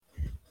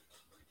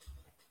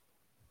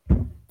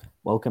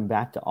Welcome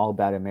back to All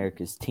About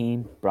America's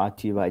Team, brought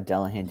to you by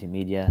Delahanty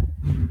Media.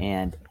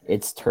 And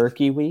it's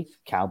Turkey Week.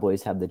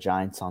 Cowboys have the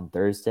Giants on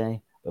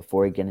Thursday.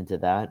 Before we get into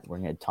that, we're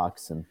going to talk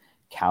some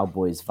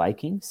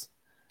Cowboys-Vikings.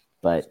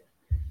 But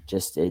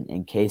just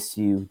in case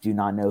you do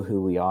not know who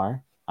we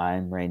are,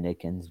 I'm Ray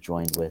Nickens,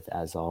 joined with,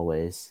 as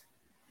always,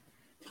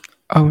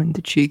 Owen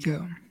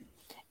DeChico.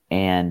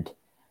 And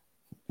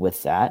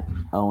with that,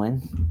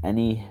 Owen,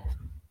 any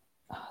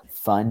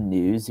fun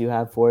news you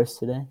have for us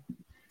today?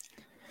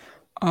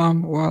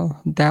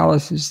 Well,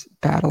 Dallas is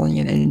battling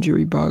an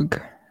injury bug.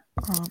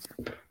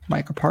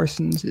 Micah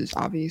Parsons is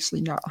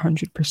obviously not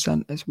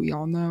 100%, as we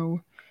all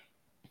know.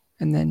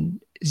 And then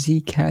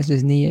Zeke has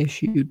his knee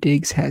issue,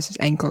 Diggs has his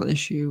ankle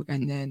issue,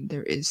 and then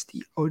there is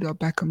the Odell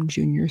Beckham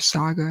Jr.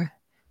 saga.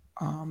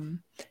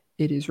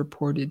 It is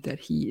reported that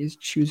he is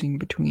choosing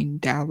between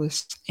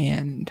Dallas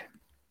and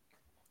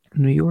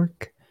New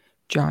York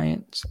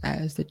Giants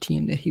as the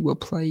team that he will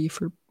play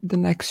for the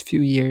next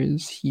few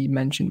years. He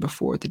mentioned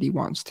before that he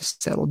wants to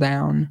settle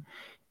down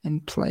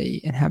and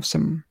play and have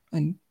some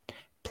and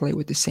play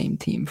with the same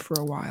team for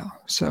a while.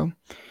 So,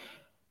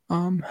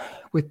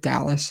 with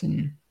Dallas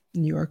and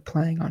New York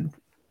playing on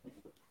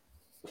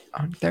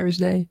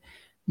Thursday,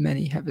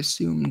 many have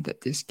assumed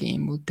that this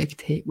game will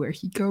dictate where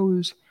he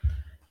goes.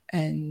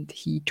 And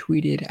he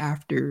tweeted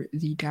after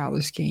the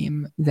Dallas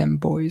game, "Them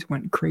boys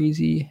went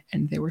crazy,"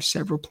 and there were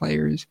several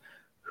players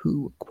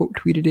who quote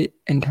tweeted it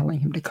and telling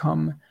him to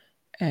come.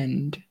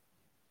 And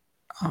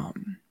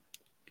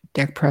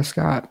Dak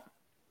Prescott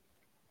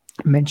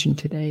mentioned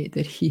today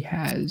that he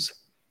has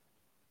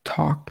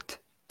talked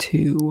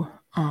to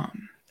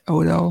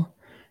Odell,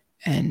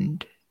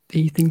 and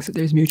he thinks that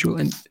there's mutual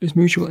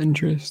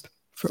interest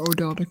for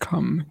Odell to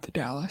come to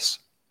Dallas.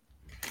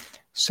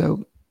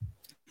 So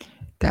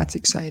that's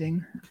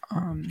exciting.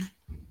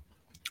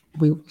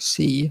 We will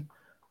see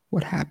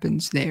what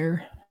happens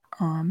there.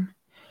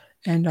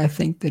 And I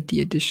think that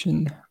the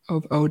addition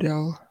of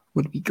Odell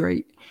would be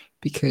great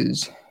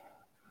because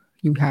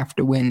you have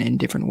to win in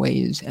different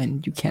ways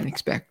and you can't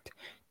expect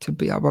to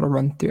be able to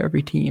run through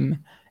every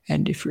team.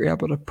 And if you're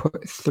able to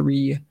put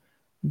 3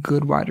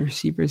 good wide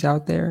receivers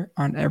out there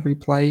on every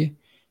play,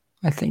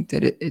 I think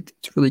that it's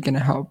really going to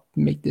help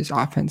make this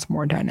offense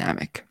more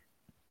dynamic.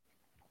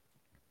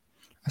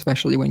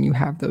 Especially when you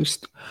have those,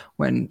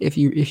 if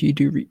you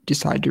do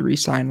decide to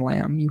re-sign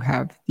Lamb, you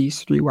have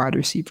these 3 wide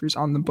receivers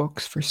on the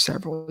books for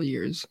several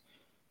years,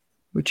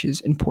 which is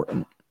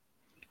important.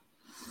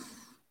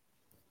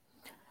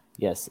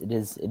 Yes, it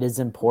is. It is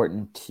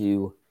important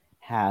to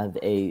have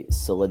a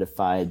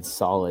solidified,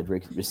 solid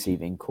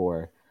receiving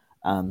core.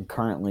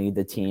 Currently,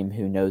 the team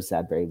who knows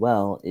that very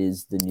well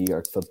is the New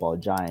York Football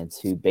Giants,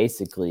 who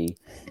basically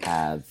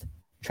have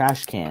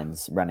trash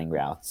cans running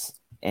routes,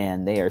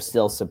 and they are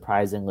still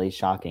surprisingly,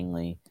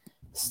 shockingly,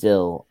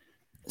 still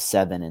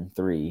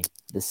 7-3,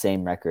 the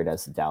same record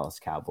as the Dallas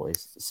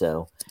Cowboys.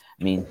 So,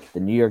 I mean, the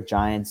New York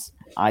Giants,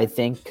 I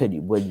think,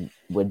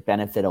 would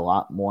benefit a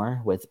lot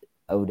more with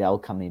Odell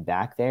coming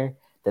back there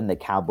than the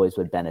Cowboys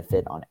would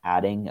benefit on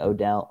adding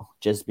Odell,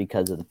 just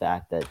because of the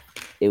fact that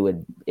it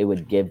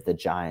would give the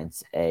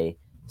Giants a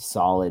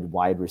solid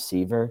wide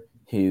receiver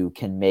who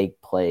can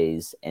make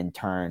plays and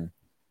turn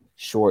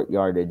short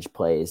yardage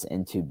plays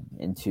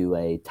into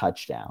a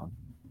touchdown,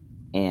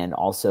 and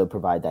also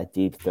provide that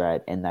deep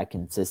threat and that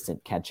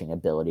consistent catching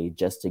ability,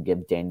 just to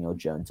give Daniel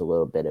Jones a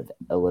little bit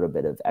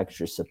of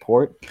extra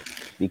support.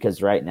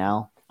 Because right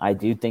now, I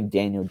do think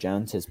Daniel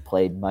Jones has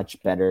played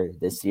much better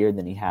this year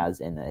than he has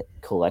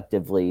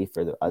collectively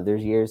for the other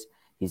years.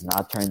 He's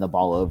not turning the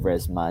ball over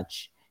as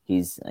much.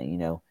 He's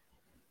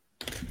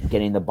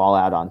getting the ball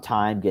out on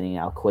time, getting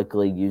out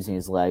quickly, using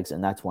his legs,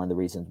 and that's one of the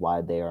reasons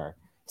why they are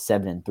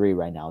 7-3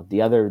 right now.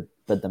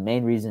 But the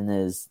main reason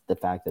is the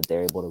fact that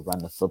they're able to run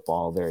the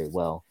football very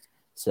well.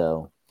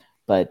 So,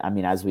 but I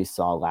mean, as we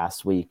saw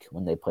last week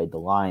when they played the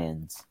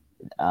Lions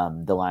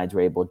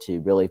were able to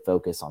really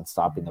focus on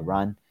stopping the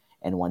run.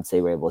 And once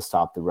they were able to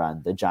stop the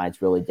run, the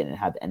Giants really didn't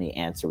have any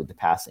answer with the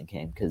passing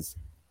game because,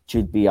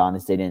 to be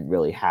honest, they didn't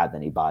really have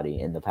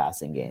anybody in the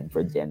passing game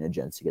for Daniel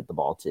Jones to get the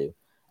ball to,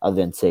 other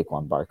than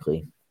Saquon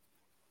Barkley.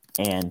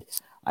 And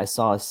I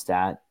saw a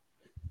stat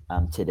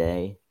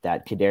today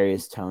that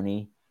Kadarius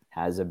Toney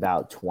has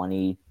about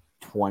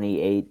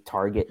 28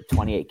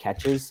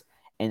 catches,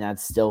 and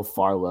that's still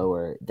far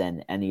lower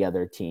than any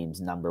other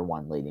team's number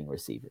 1 leading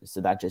receivers.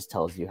 So that just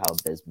tells you how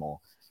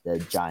abysmal the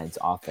Giants'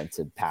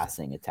 offensive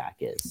passing attack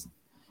is.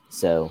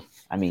 So,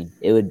 I mean,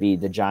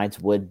 the Giants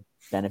would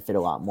benefit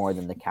a lot more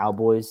than the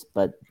Cowboys,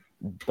 but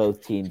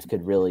both teams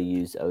could really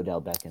use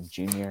Odell Beckham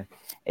Jr.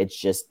 It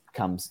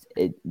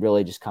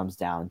really just comes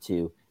down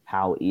to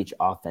how each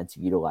offense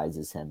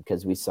utilizes him,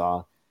 because we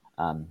saw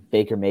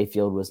Baker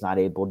Mayfield was not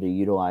able to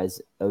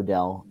utilize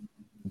Odell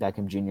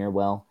Beckham Jr.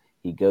 well.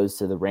 He goes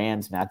to the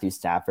Rams. Matthew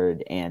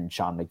Stafford and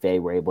Sean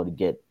McVay were able to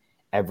get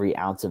every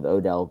ounce of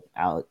Odell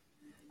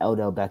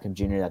Beckham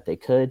Jr. that they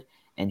could,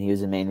 and he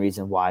was the main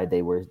reason why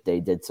they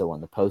did so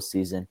in the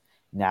postseason.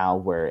 Now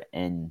we're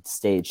in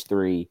stage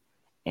 3,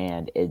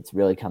 And it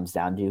really comes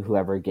down to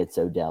whoever gets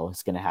Odell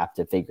is going to have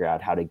to figure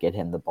out how to get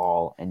him the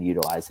ball and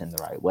utilize him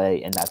the right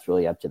way. And that's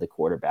really up to the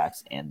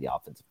quarterbacks and the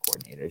offensive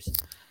coordinators.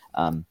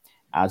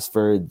 As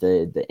for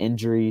the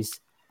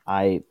injuries,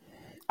 I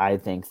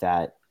think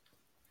that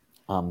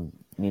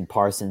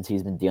Parsons,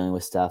 he's been dealing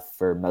with stuff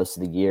for most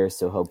of the year,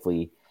 so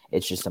hopefully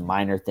it's just a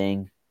minor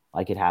thing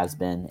like it has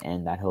been,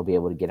 and that he'll be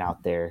able to get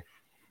out there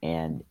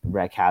and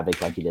wreak havoc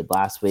like he did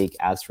last week.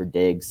 As for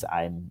Diggs,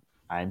 I'm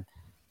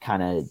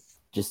kind of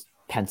just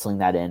penciling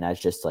that in as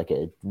just like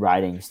a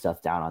writing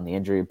stuff down on the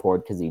injury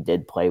report because he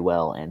did play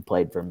well and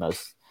played for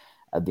most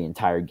of the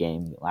entire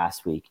game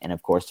last week. And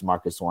of course,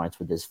 DeMarcus Lawrence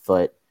with his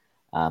foot,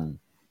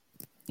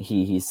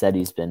 he said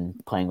he's been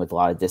playing with a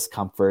lot of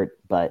discomfort,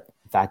 but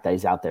the fact that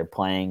he's out there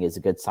playing is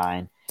a good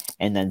sign.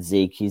 And then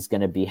Zeke, he's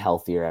going to be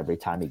healthier every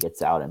time he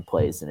gets out and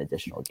plays an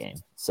additional game.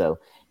 So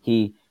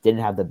he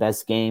didn't have the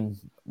best game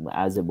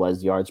as it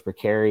was yards per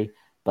carry,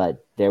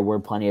 but there were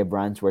plenty of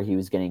runs where he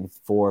was getting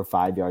 4 or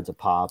 5 yards a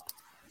pop,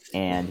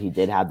 and he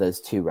did have those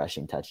 2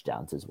 rushing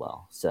touchdowns as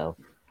well. So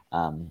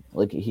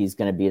look, he's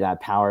going to be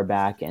that power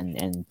back,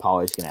 and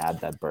Pollard's going to add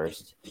that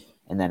burst.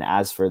 And then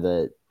as for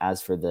the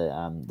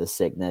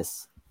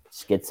sickness,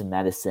 just get some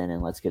medicine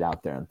and let's get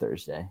out there on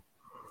Thursday.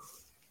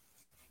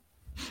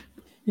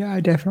 Yeah,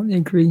 I definitely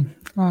agree.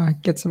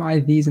 Get some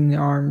IVs in the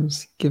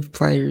arms, give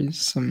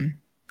players some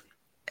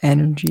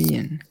energy,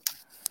 and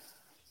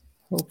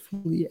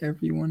hopefully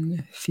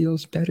everyone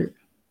feels better.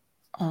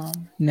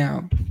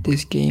 Now,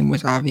 this game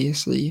was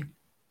obviously,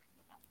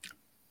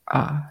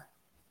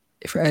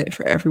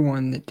 for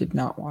everyone that did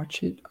not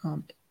watch it,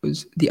 it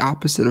was the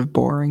opposite of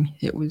boring.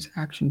 It was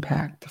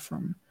action-packed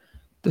from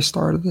the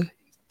start of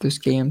this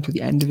game to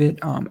the end of it.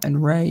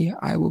 And Ray,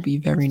 I will be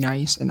very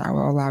nice, and I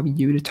will allow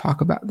you to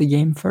talk about the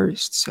game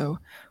first. So,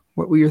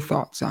 what were your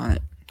thoughts on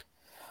it?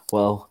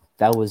 Well,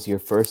 that was your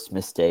first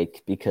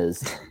mistake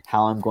because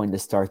how I'm going to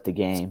start the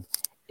game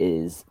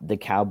is the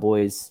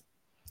Cowboys.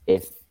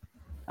 If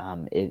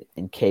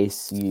in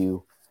case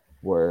you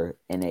were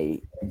in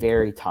a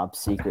very top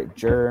secret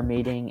juror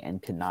meeting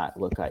and could not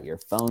look at your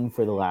phone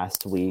for the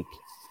last week,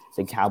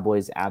 the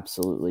Cowboys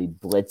absolutely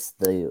blitzed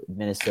the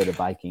Minnesota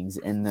Vikings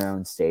in their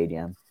own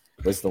stadium.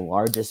 It was the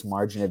largest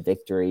margin of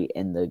victory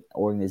in the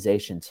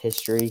organization's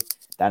history.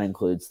 That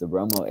includes the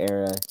Romo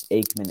era,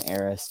 Aikman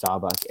era,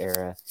 Staubach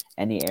era,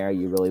 any era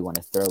you really want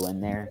to throw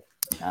in there.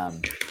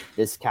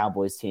 This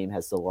Cowboys team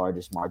has the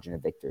largest margin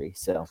of victory.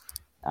 So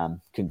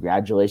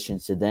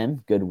congratulations to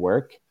them. Good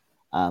work.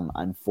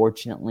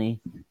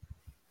 Unfortunately,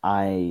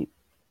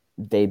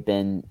 they've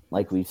been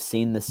like, we've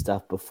seen this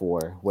stuff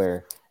before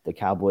where the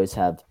Cowboys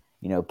have,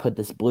 put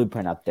this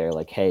blueprint up there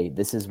like, hey,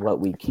 this is what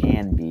we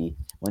can be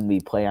when we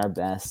play our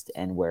best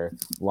and we're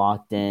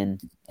locked in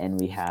and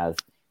we have,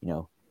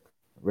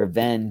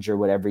 revenge or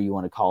whatever you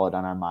want to call it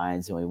on our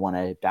minds, and we want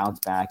to bounce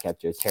back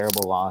after a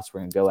terrible loss. We're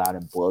going to go out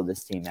and blow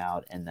this team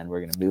out, and then we're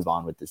going to move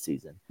on with the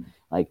season.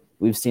 Like,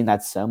 we've seen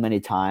that so many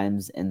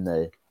times in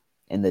the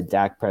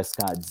Dak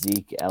Prescott,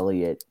 Zeke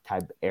Elliott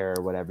type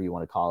era, whatever you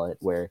want to call it,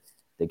 where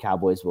the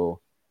Cowboys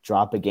will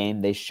drop a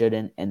game they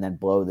shouldn't and then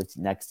blow the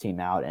next team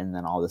out, and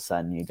then all of a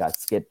sudden you got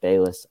Skip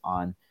Bayless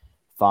on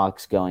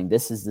Fox going,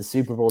 this is the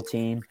Super Bowl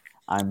team.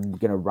 I'm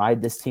going to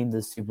ride this team to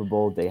the Super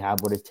Bowl. They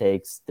have what it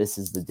takes. This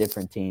is the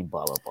different team,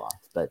 blah, blah, blah.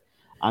 But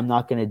I'm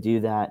not going to do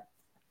that,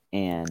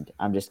 and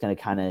I'm just going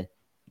to kind of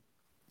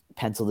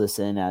pencil this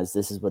in as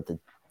this is what the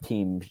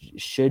team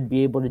should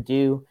be able to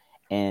do.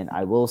 And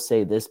I will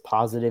say this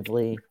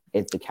positively,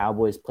 if the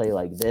Cowboys play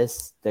like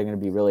this, they're going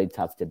to be really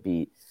tough to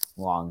beat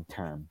long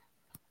term.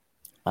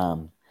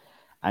 I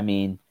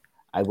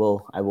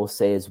will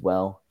say as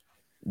well,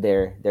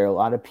 there are a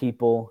lot of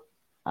people,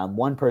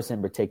 one person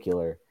in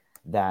particular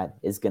that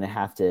is going to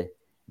have to,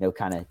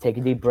 kind of take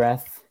a deep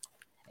breath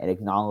and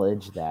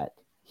acknowledge that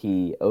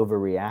he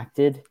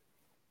overreacted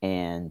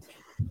and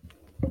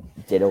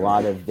did a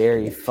lot of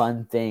very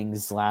fun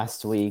things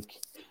last week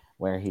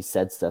where he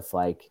said stuff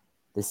like,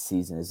 this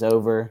season is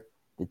over.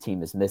 The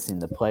team is missing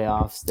the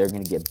playoffs. They're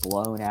going to get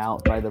blown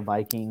out by the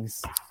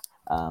Vikings.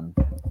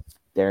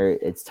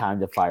 It's time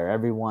to fire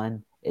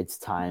everyone. It's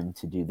time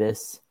to do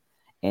this.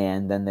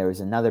 And then there was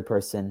another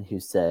person who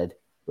said,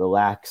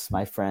 relax,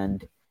 my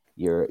friend.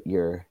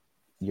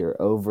 You're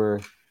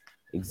over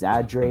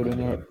exaggerating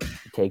it.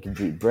 Take a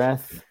deep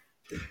breath.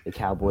 The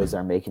Cowboys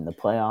are making the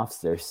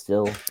playoffs. They're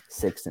still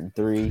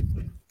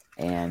 6-3,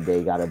 and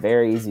they got a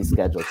very easy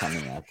schedule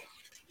coming up.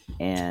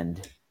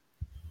 And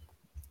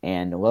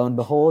lo and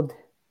behold,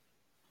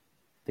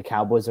 the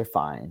Cowboys are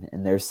fine,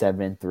 and they're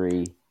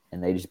 7-3,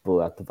 and they just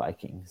blew out the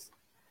Vikings.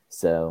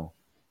 So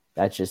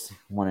that's just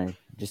wanted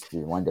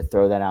to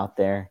throw that out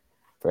there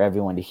for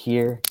everyone to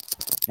hear.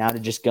 Now to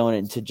just going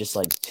into just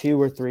like 2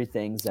 or 3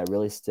 things that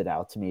really stood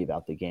out to me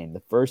about the game.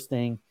 The first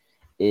thing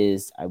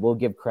is I will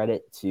give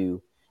credit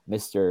to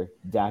Mr.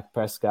 Dak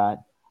Prescott.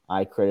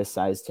 I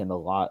criticized him a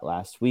lot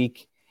last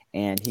week,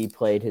 and he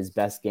played his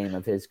best game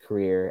of his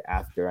career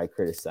after I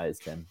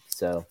criticized him.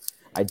 So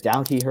I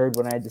doubt he heard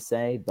what I had to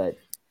say, but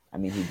I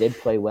mean, he did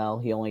play well.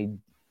 He only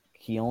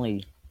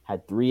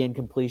had 3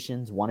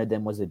 incompletions. One of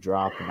them was a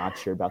drop. I'm not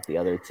sure about the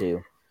other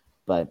 2,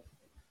 but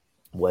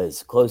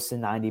was close to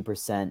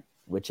 90%,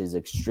 which is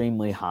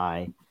extremely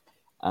high.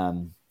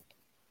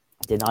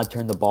 Did not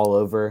turn the ball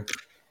over.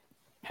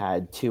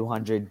 Had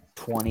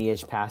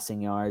 220-ish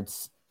passing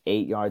yards,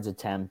 8 yards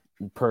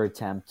per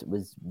attempt.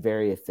 Was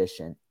very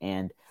efficient.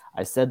 And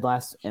I said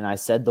last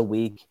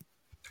week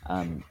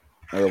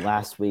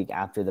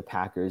after the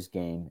Packers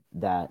game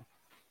that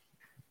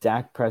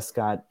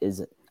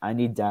I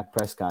need Dak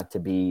Prescott to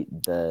be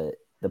the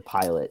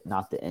pilot,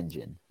 not the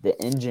engine. The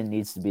engine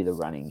needs to be the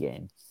running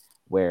game,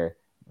 where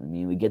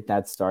we get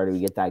that started, we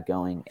get that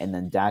going, and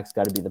then Dak's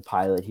got to be the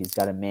pilot. He's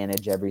got to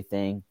manage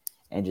everything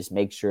and just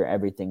make sure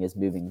everything is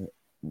moving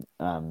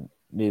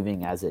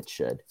as it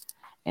should.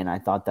 And I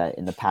thought that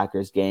in the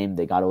Packers game,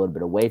 they got a little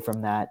bit away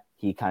from that.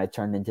 He kind of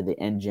turned into the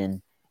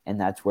engine, and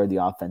that's where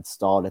the offense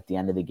stalled at the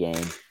end of the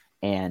game.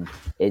 And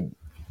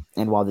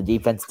while the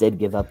defense did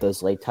give up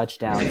those late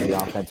touchdowns, the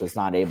offense was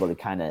not able to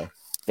kind of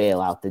bail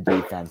out the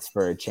defense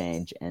for a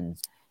change. And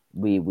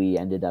we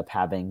ended up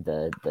having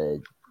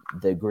the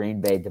Green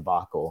Bay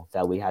debacle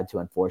that we had to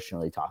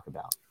unfortunately talk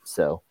about.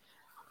 So,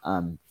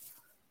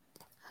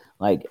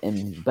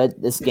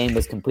 but this game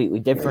was completely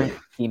different.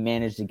 He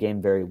managed the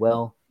game very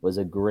well, was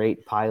a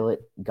great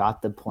pilot,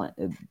 got the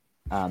plane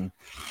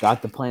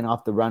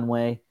off the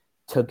runway,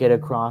 took it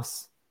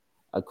across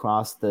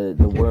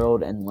the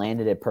world, and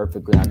landed it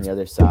perfectly on the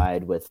other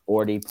side with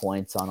 40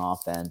 points on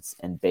offense.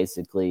 And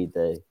basically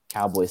the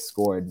Cowboys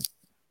scored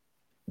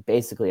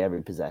basically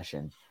every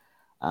possession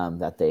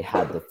that they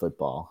had the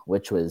football,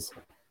 which is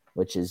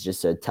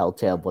just a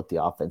telltale of what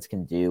the offense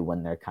can do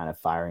when they're kind of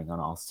firing on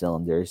all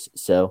cylinders.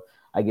 So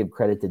I give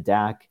credit to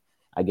Dak.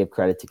 I give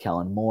credit to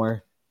Kellen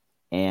Moore.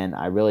 And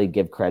I really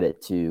give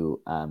credit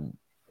to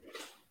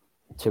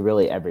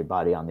really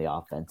everybody on the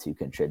offense who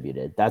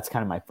contributed. That's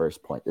kind of my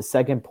first point. The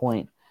second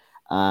point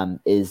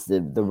is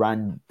the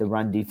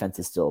run defense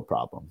is still a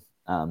problem.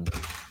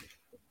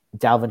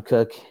 Dalvin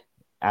Cook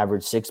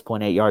averaged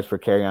 6.8 yards per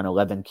carry on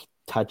 11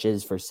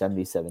 touches for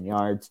 77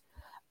 yards.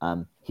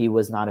 He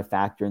was not a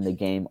factor in the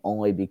game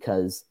only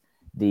because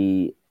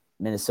the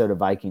Minnesota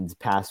Vikings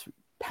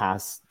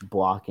pass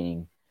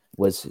blocking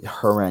was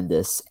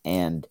horrendous,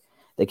 and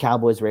the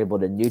Cowboys were able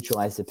to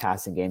neutralize the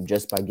passing game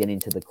just by getting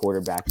to the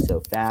quarterback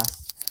so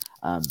fast.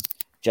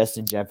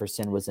 Justin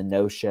Jefferson was a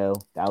no-show.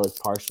 That was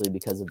partially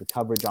because of the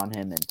coverage on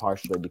him and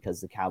partially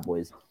because the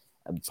Cowboys,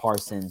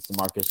 Parsons,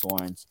 DeMarcus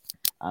Lawrence,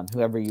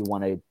 whoever you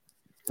want to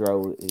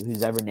throw,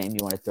 whosever name you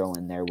want to throw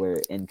in there, were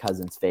in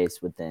Cousins'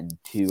 face within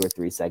 2 or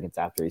 3 seconds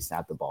after he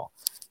snapped the ball.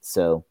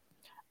 So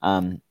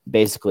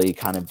basically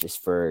kind of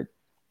just to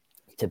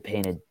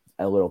paint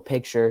a little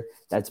picture,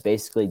 that's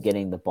basically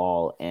getting the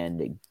ball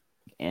and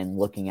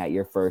looking at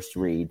your first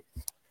read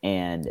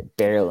and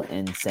barely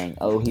and saying,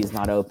 oh, he's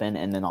not open,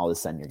 and then all of a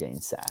sudden you're getting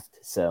sacked.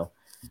 So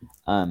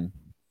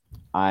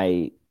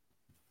I've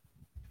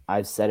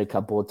said a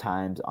couple of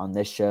times on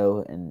this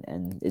show,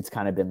 and it's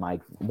kind of been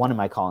one of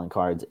my calling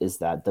cards, is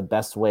that the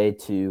best way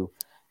to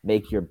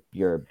make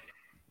your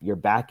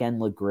back end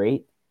look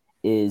great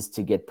is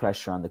to get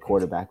pressure on the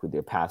quarterback with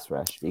your pass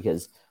rush,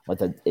 because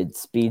it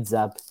speeds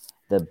up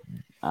the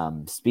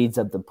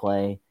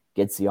play,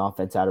 gets the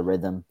offense out of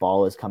rhythm.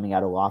 Ball is coming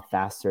out a lot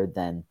faster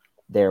than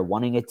they're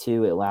wanting it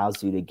to. It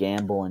allows you to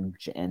gamble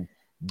and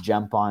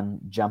jump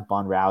on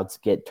routes,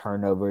 get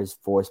turnovers,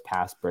 force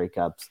pass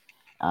breakups.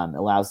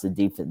 Allows the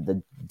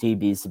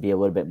DBs to be a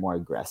little bit more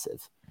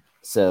aggressive.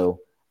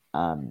 So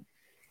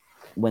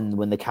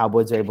when the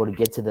Cowboys are able to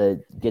get to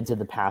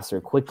the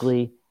passer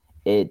quickly,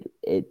 it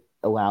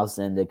allows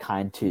them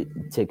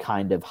to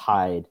kind of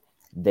hide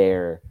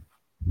their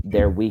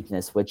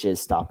weakness, which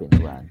is stopping the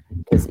run.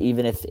 Because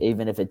even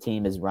if a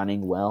team is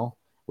running well,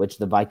 which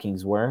the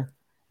Vikings were,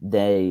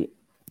 they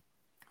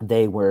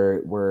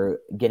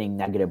were getting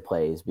negative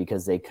plays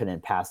because they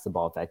couldn't pass the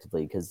ball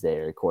effectively because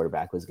their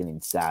quarterback was getting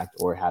sacked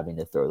or having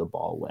to throw the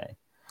ball away.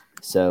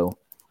 So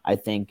I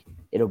think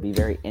it'll be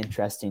very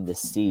interesting to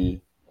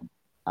see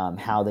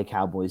how the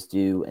Cowboys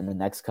do in the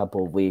next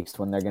couple of weeks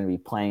when they're going to be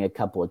playing a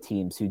couple of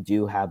teams who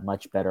do have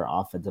much better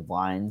offensive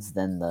lines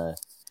than the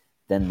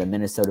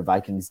Minnesota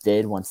Vikings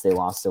did once they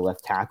lost their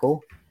left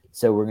tackle.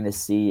 So we're going to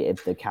see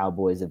if the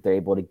Cowboys, if they're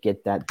able to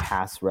get that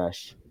pass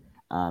rush,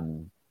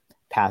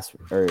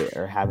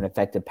 or have an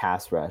effective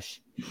pass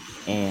rush,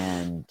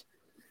 and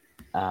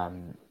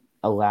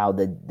allow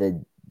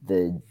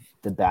the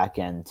back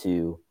end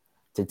to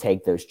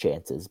take those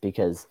chances.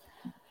 Because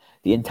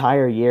the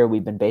entire year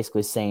we've been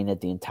basically saying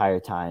it the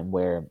entire time,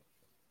 where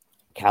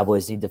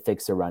Cowboys need to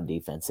fix their run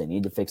defense. They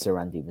need to fix their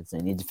run defense. They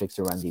need to fix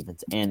their run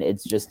defense. And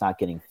it's just not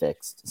getting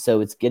fixed.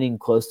 So it's getting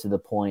close to the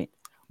point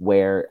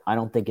where I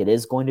don't think it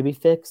is going to be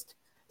fixed.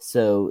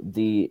 So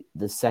the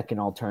second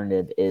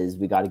alternative is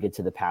we got to get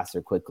to the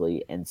passer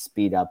quickly and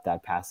speed up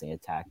that passing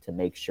attack to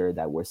make sure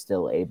that we're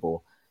still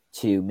able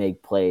to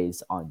make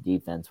plays on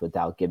defense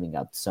without giving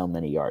up so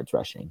many yards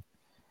rushing.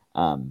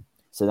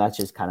 So that's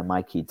just kind of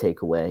my key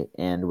takeaway.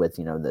 And with,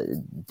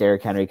 the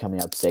Derrick Henry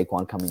coming up,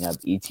 Saquon coming up,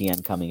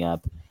 ETN coming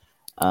up,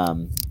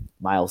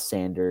 Miles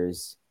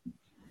Sanders,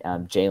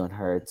 Jalen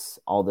Hurts,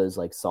 all those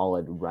like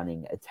solid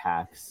running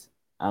attacks.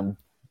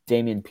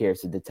 Dameon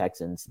Pierce with the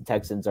Texans. The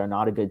Texans are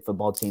not a good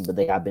football team, but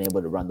they have been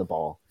able to run the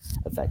ball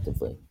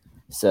effectively.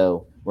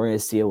 So we're going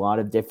to see a lot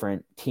of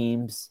different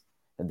teams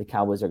that the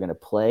Cowboys are going to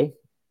play,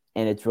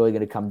 and it's really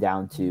going to come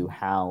down to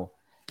how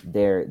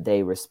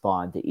they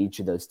respond to each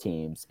of those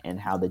teams and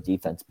how the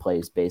defense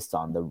plays based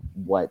on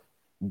what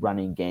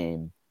running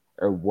game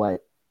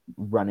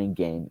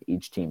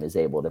each team is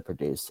able to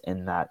produce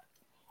in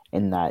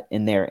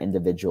their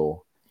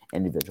individual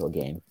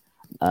game.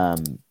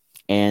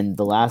 And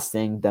the last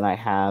thing that I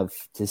have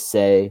to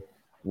say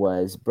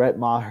was Brett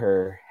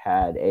Maher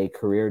had a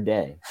career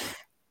day,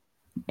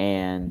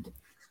 and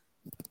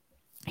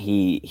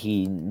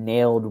he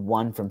nailed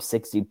one from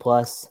 60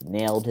 plus,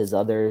 nailed his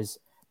others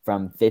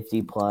from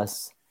 50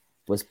 plus,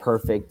 was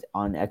perfect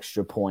on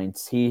extra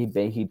points. He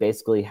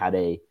basically had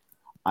a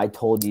I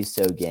told you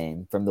so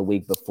game from the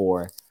week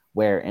before,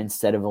 where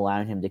instead of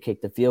allowing him to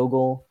kick the field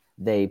goal,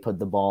 they put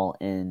the ball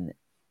in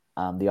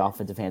the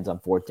offensive hands on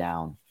fourth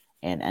down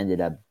and ended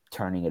up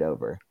turning it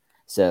over.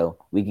 So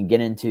we can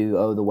get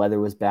into, the weather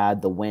was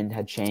bad, the wind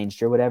had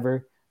changed or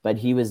whatever, but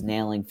he was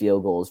nailing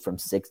field goals from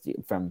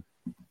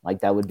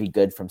that would be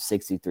good from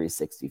 63,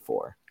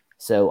 64.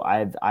 So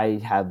I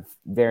have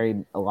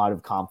a lot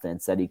of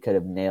confidence that he could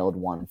have nailed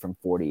one from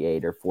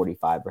 48 or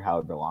 45 or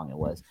however long it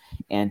was.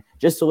 And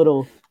just a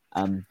little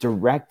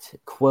direct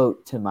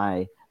quote to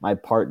my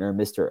partner,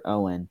 Mr.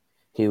 Owen,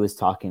 who was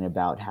talking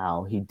about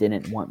how he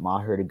didn't want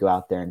Maher to go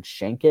out there and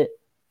shank it.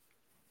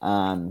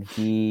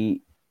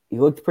 He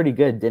looked pretty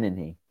good, didn't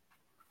he?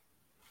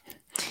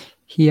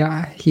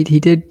 Yeah, he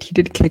did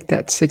kick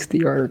that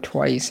 60-yarder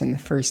twice, and the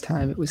first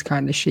time it was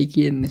kind of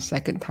shaky, and the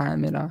second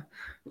time it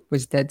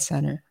was dead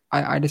center.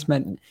 I just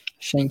meant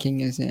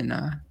shanking as in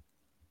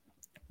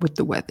with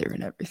the weather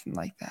and everything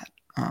like that.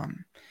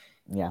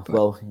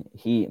 Well,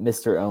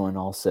 Mr. Owen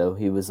also,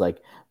 he was like,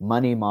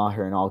 money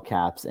Maher in all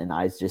caps, and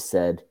I just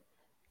said,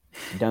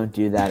 don't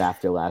do that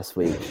after last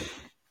week.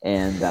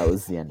 And that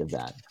was the end of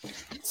that.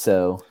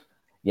 So,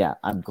 yeah,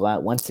 I'm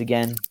glad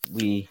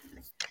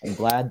I'm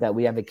glad that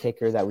we have a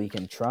kicker that we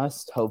can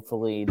trust.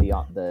 Hopefully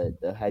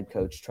the head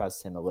coach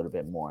trusts him a little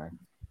bit more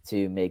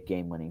to make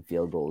game-winning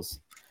field goals,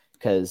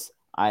 because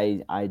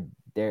I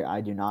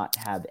do not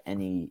have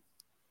any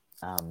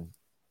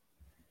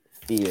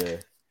fear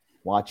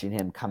watching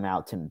him come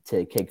out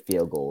to kick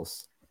field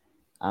goals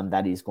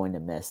that he's going to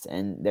miss.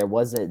 And there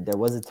was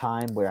a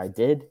time where I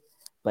did,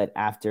 but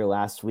after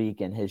last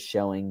week and his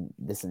showing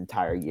this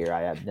entire year,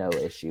 I have no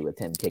issue with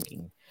him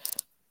kicking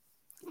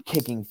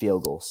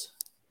field goals.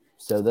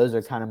 So those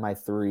are kind of my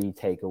 3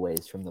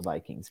 takeaways from the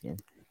Vikings game.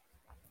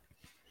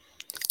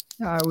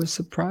 I was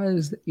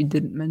surprised that you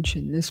didn't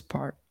mention this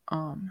part.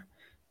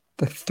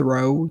 The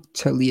throw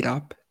to lead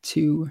up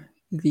to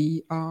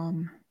the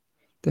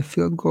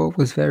field goal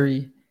was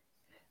very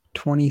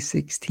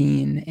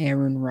 2016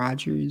 Aaron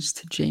Rodgers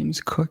to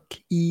James Cook.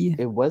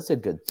 It was a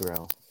good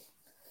throw.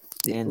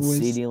 And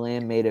CeeDee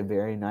Lamb made a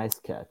very nice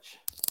catch.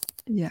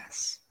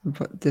 Yes,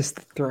 but this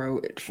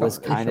throw, was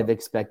kind of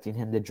expecting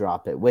him to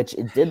drop it, which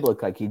it did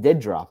look like he did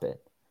drop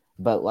it.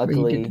 But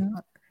luckily,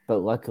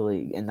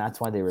 and that's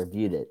why they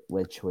reviewed it,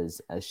 which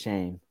was a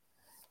shame.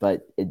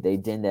 But they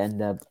didn't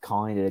end up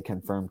calling it a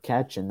confirmed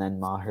catch, and then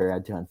Maher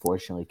had to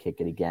unfortunately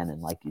kick it again.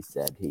 And like you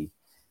said, he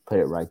put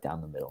it right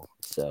down the middle.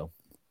 So,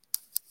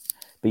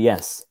 but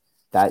yes,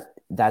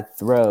 that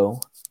throw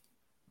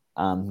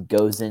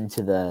goes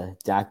into the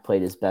Dak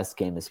played his best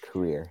game of his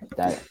career.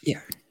 That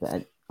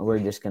we're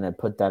just gonna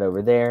put that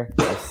over there.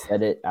 I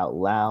said it out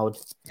loud.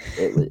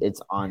 It's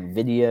on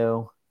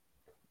video,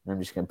 and I'm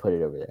just gonna put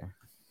it over there.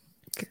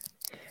 Okay.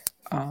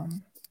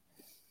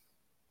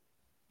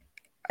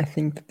 I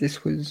think that this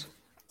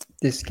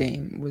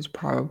game was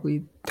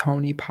probably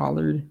Tony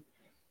Pollard,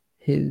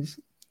 his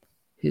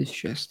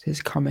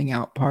coming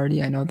out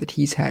party. I know that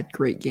he's had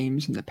great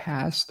games in the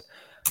past,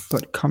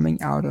 but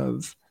coming out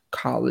of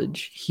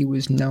college, he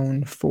was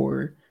known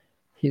for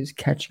his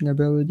catching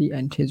ability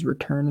and his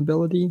return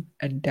ability.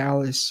 And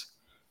Dallas,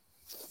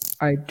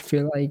 I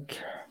feel like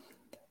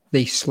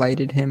they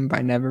slighted him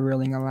by never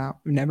really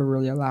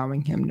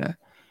allowing him to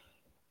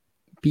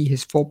be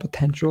his full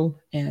potential.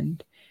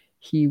 And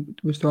he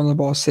was throwing the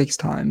ball 6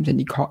 times, and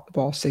he caught the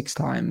ball 6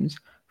 times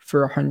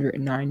for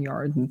 109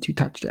 yards and 2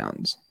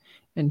 touchdowns.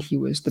 And he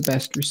was the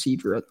best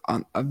receiver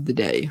of the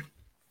day.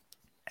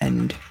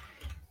 And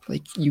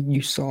like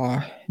you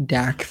saw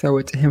Dak throw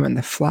it to him in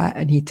the flat,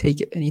 and he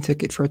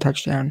took it for a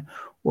touchdown.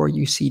 Or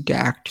you see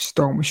Dak just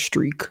throw him a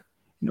streak,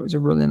 and it was a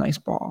really nice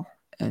ball,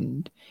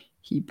 and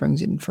he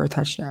brings it in for a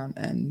touchdown.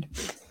 And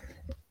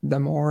the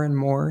more and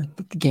more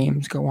that the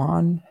games go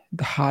on,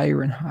 the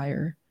higher and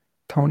higher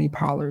Tony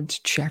Pollard's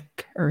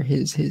check, or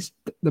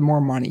the more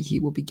money he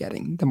will be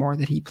getting, the more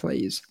that he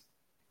plays.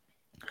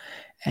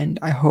 And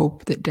I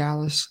hope that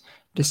Dallas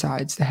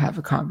decides to have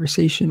a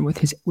conversation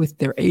with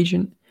their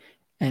agent,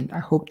 and I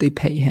hope they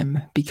pay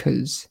him,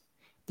 because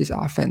this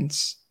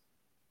offense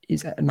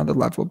is at another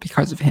level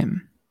because of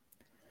him.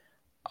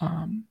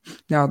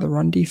 Now the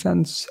run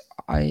defense,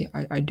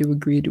 I do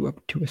agree to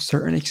up to a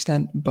certain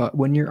extent, but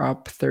when you're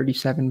up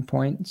 37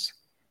 points,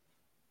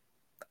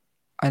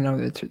 I know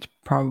that it's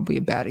probably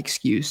a bad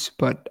excuse,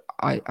 but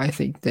I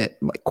think that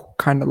like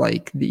kind of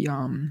like the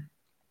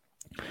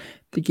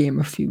game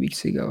a few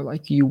weeks ago,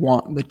 like you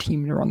want the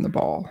team to run the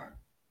ball.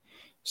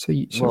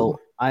 Well,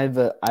 I have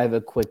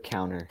a quick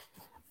counter.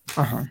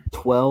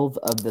 12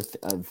 of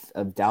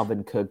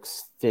Dalvin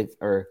Cook's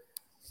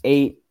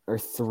 8 or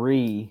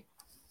 3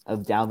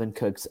 of Dalvin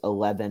Cook's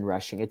 11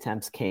 rushing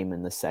attempts came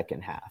in the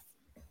second half.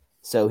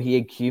 So he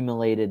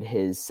accumulated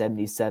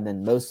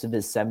most of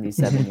his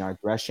 77 yard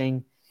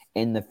rushing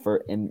in the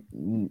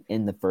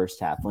first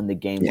half when the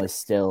game was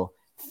still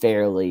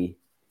fairly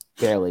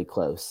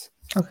close.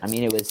 Okay. I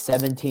mean, it was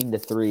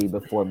 17-3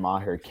 before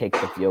Maher kicked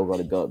the field goal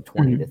to go up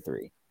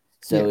 20-3.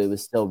 So it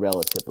was still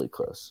relatively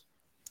close.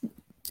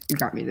 You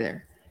got me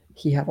there.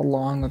 He had a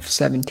long of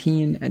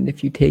 17, and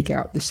if you take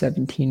out the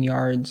 17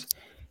 yards,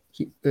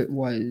 it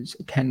was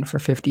 10 for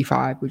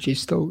 55, which is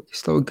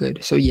still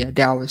good. So yeah,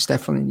 Dallas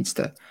definitely needs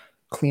to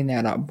clean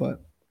that up,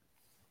 but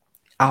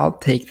I'll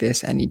take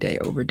this any day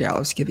over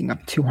Dallas giving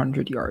up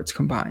 200 yards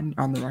combined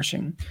on the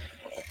rushing.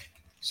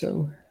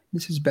 So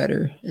this is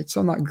better. It's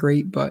still not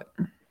great, but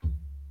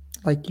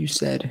like you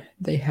said,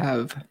 they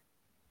have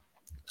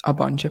a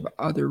bunch of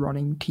other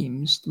running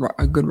teams,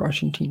 a good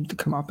rushing team to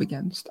come up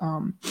against. I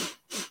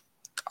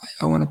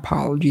owe an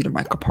apology to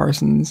Micah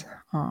Parsons.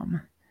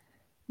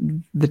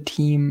 The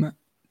team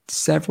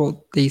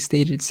they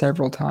stated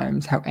several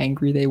times how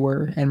angry they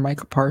were, and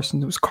Micah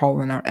Parsons was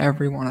calling out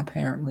everyone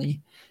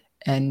apparently.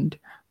 And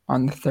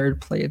on the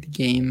third play of the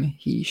game,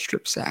 he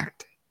strip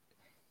sacked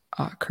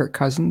Kirk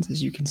Cousins,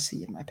 as you can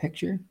see in my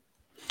picture.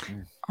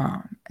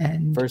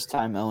 And first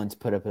time Owens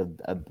put up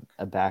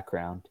a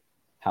background.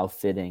 How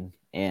fitting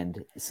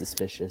and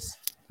suspicious.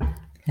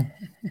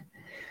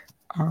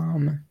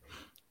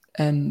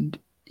 And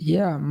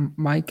yeah,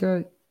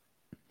 Micah.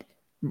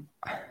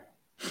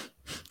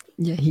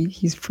 Yeah,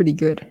 he's pretty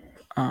good.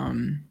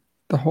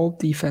 The whole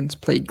defense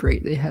played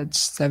great. They had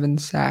 7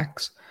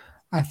 sacks.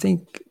 I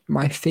think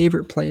my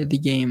favorite play of the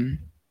game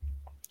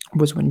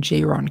was when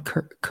Jaron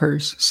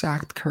Kearse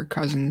sacked Kirk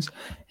Cousins,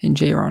 and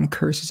Jaron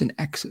Kearse is an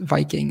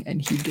ex-Viking,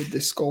 and he did the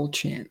skull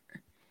chant,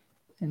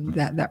 and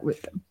that was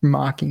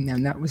mocking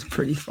them. That was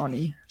pretty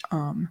funny.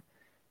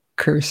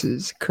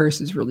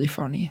 Kearse is really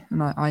funny,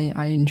 and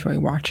I enjoy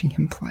watching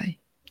him play.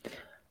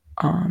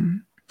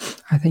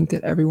 I think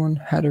that everyone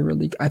had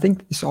I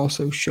think this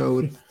also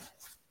showed,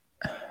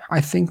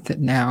 I think that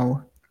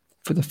now,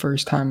 for the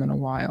first time in a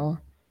while,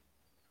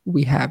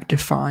 we have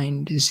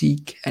defined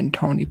Zeke and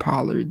Tony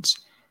Pollard's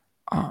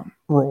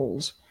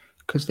roles,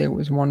 because there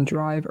was one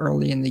drive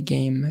early in the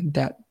game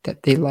that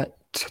they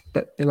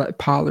let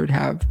Pollard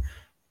have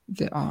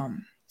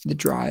the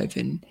drive,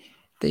 and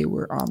they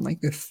were on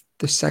like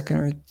the second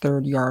or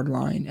third yard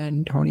line,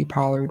 and Tony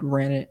Pollard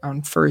ran it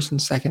on first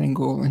and second and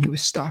goal, and he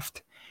was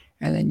stuffed.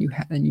 And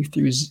then you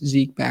threw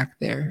Zeke back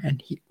there,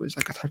 and he was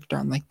like a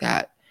touchdown like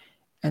that.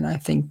 And I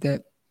think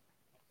that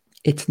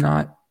it's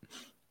not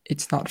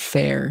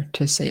fair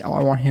to say, oh,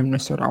 I want him to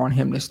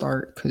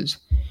start, because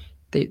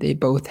they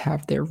both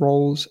have their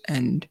roles,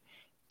 and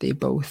they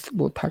both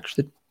will touch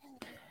the.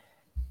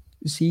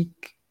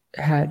 Zeke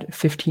had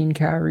 15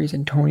 carries,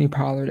 and Tony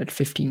Pollard had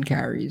 15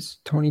 carries.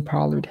 Tony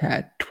Pollard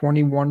had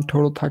 21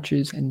 total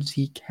touches, and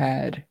Zeke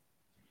had,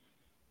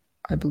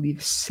 I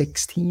believe,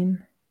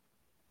 16.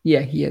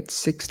 Yeah, he had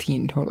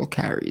 16 total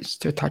carries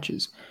to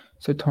touches.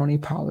 So Tony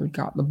Pollard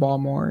got the ball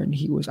more, and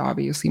he was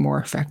obviously more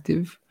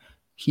effective.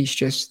 He's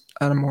just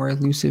a more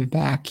elusive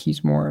back.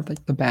 He's more of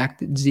like the back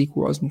that Zeke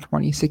was in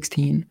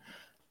 2016.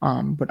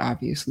 But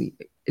obviously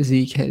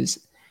Zeke has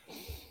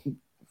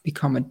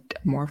become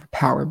more of a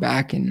power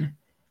back, and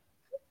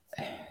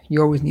you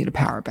always need a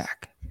power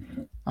back.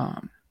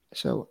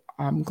 So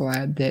I'm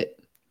glad that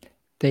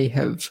they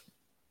have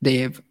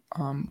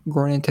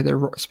grown into their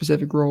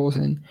specific roles,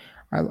 and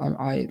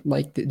I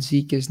like that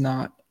Zeke is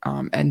not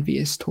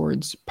envious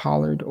towards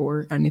Pollard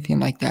or anything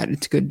like that.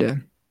 It's good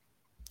that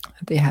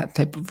they have that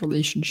type of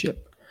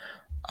relationship.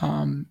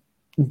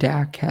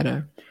 Dak had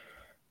a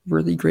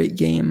really great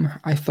game.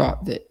 I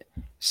thought that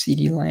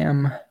CeeDee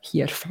Lamb, he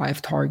had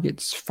 5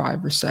 targets,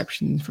 5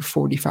 receptions for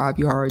 45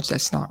 yards.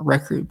 That's not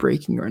record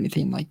breaking or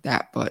anything like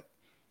that, but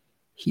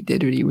he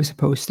did what he was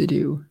supposed to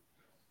do.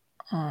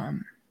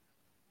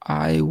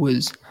 I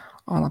was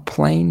on a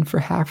plane for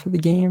half of the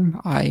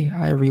game. I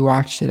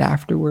rewatched it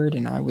afterward,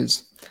 and I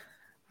was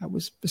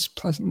just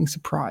pleasantly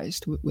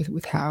surprised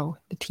with how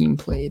the team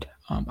played.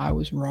 I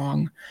was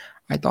wrong.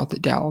 I thought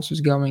that Dallas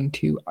was going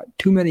to.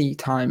 Too many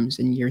times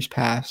in years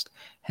past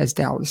has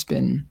Dallas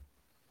been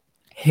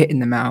hit in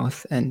the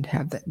mouth, and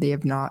they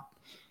have not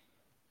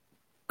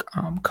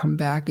come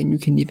back. And you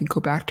can even go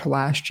back to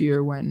last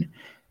year when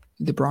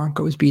the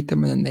Broncos beat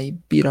them, and then they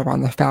beat up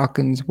on the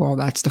Falcons. Well,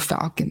 that's the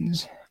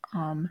Falcons.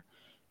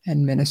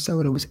 And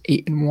Minnesota was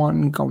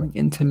 8-1 going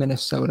into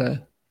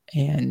Minnesota,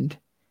 and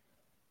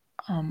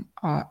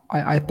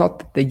I thought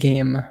that the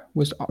game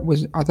was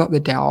I thought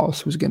that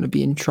Dallas was going to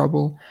be in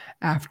trouble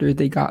after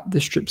they got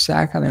the strip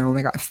sack and they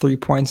only got 3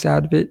 points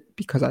out of it,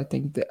 because I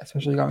think that,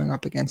 especially going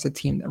up against a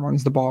team that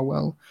runs the ball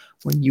well,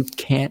 when you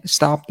can't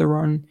stop the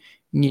run,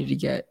 you need to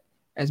get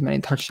as many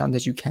touchdowns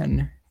as you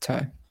can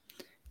to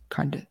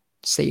kind of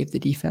save the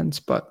defense.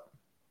 But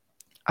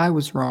I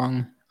was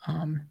wrong.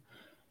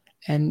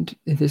 And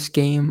this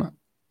game,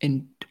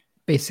 in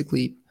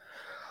basically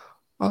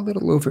a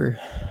little over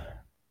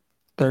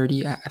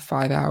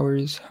 35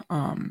 hours,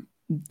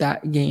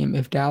 that game,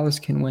 if Dallas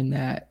can win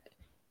that,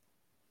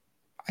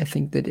 I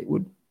think that it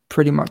would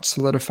pretty much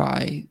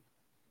solidify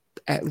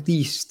at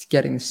least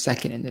getting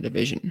second in the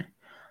division.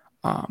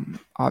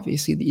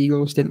 Obviously, the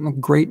Eagles didn't look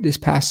great this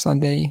past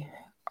Sunday,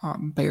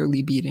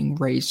 barely beating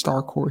Ray's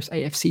dark horse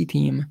AFC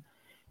team.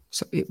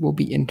 So it will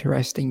be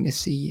interesting to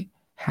see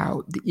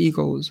how the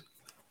Eagles,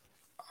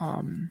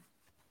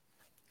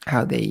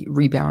 how they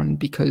rebound,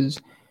 because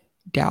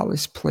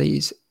Dallas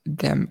plays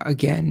them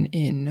again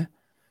in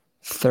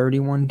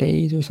 31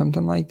 days or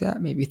something like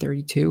that, maybe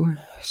 32.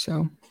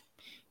 So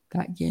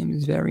that game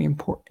is very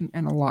important,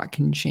 and a lot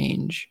can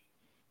change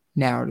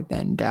now.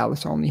 Then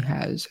Dallas only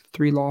has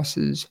 3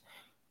 losses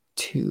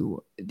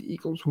to the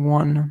Eagles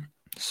 1,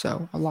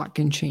 so a lot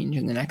can change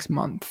in the next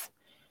month.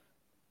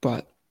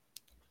 But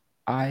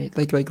I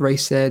like Ray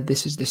said,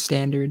 this is the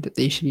standard that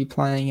they should be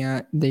playing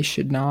at. They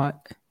should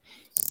not.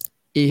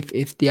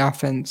 If the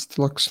offense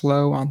looks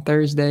slow on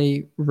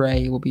Thursday,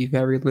 Ray will be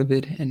very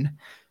livid, and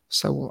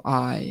so will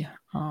I.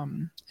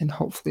 And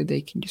hopefully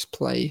they can just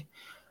play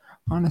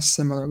on a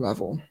similar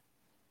level.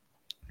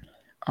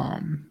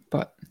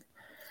 But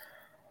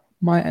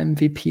my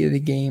MVP of the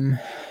game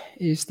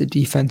is the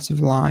defensive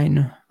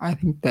line. I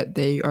think that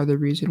they are the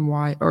reason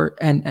why,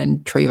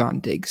 and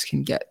Trayvon Diggs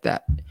can get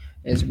that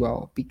as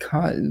well,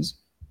 because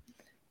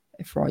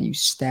for all you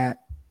stat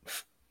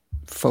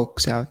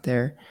folks out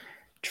there,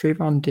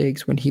 Trayvon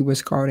Diggs, when he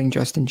was guarding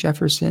Justin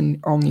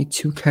Jefferson, only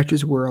 2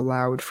 catches were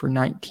allowed for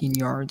 19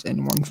 yards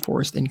and 1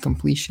 forced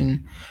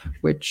incompletion,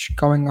 which,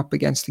 going up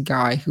against a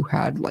guy who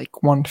had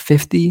like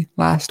 150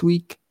 last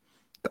week,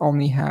 to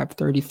only have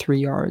 33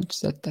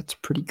 yards, that's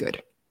pretty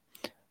good.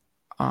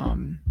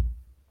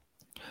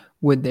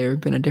 Would there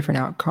have been a different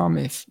outcome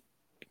if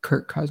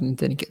Kirk Cousins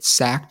didn't get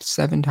sacked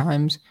 7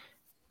 times?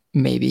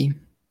 Maybe.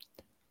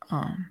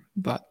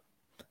 But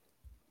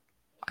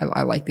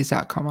I like this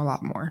outcome a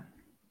lot more.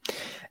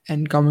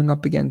 And going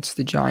up against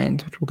the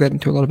Giants, which we'll get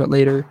into a little bit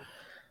later,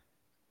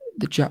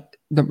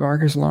 the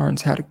Marcus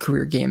Lawrence had a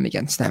career game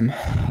against them.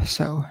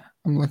 So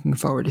I'm looking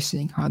forward to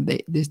seeing how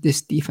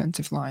this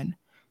defensive line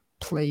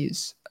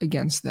plays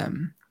against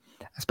them,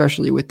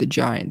 especially with the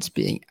Giants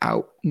being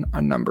out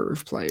a number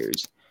of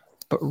players.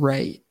 But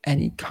Ray,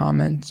 any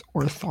comments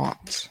or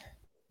thoughts?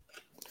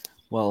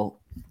 Well,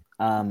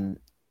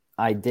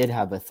 I did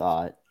have a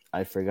thought.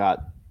 I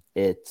forgot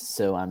it,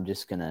 so I'm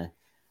just going to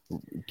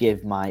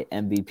give my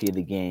MVP of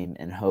the game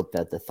and hope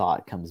that the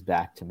thought comes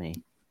back to me.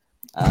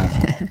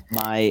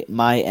 My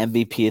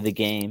MVP of the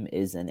game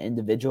is an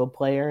individual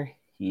player.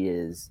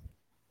 His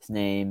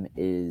name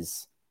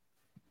is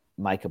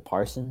Micah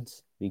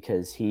Parsons,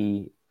 because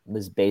he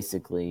was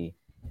basically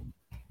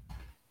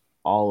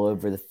all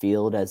over the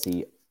field as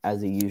he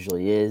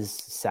usually is.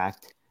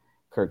 Sacked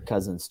Kirk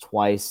Cousins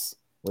twice,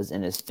 was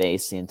in his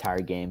face the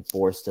entire game,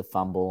 forced a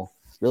fumble,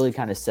 really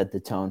kind of set the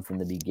tone from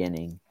the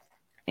beginning.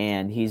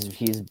 And he's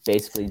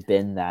basically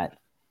been that,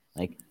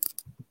 like,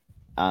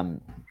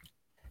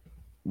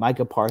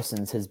 Micah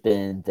Parsons has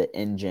been the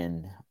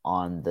engine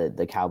on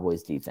the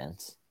Cowboys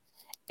defense.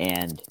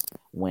 And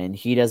when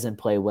he doesn't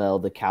play well,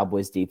 the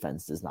Cowboys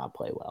defense does not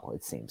play well,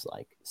 it seems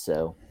like.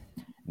 So,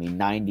 I mean,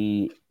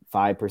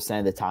 95%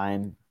 of the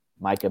time,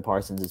 Micah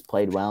Parsons has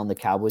played well, and the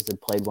Cowboys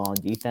have played well on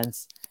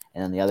defense.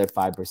 And then the other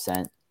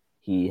 5%,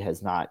 he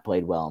has not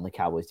played well, and the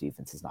Cowboys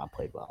defense has not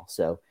played well.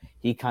 So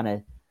he kind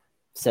of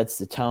sets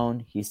the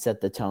tone. He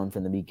set the tone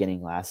from the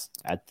beginning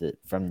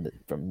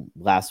from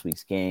last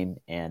week's game,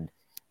 and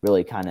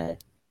really kind of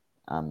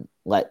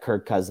let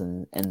Kirk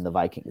Cousins and the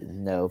Vikings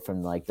know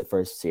from like the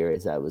first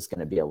series that it was going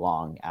to be a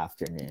long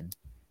afternoon.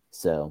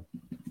 So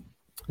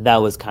that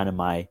was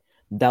my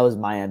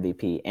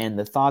MVP. And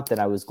the thought that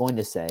I was going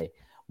to say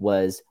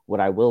was, what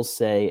I will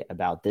say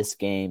about this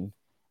game,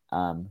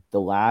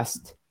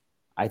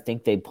 I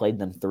think they played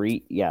them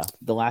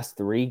the last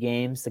 3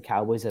 games the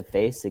Cowboys have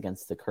faced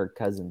against the Kirk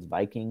Cousins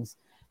Vikings,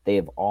 they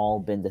have all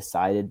been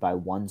decided by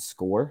 1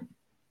 score.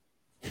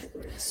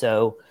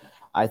 So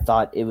I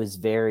thought it was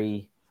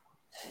very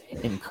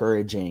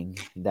encouraging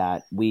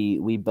that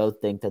we both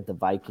think that the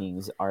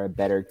Vikings are a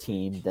better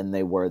team than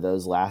they were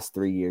those last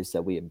 3 years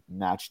that we have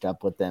matched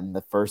up with them.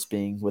 The first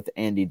being with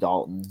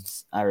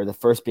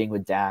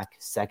Dak,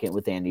 second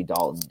with Andy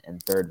Dalton,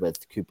 and third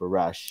with Cooper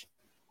Rush.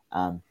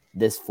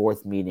 This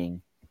 4th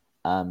meeting,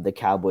 the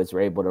Cowboys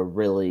were able to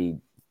really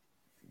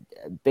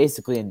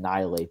basically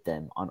annihilate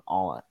them on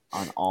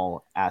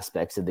all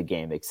aspects of the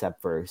game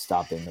except for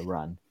stopping the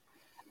run.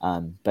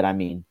 But I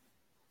mean,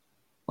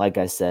 like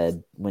I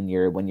said, when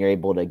you're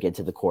able to get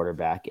to the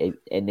quarterback,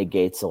 it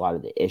negates a lot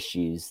of the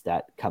issues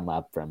that come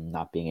up from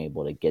not being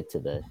able to get to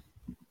the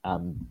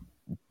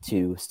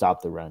to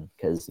stop the run,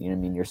 because you know what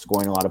I mean, you're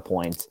scoring a lot of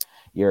points,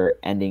 you're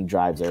ending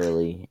drives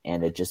early,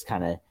 and it just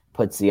kind of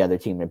puts the other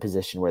team in a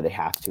position where they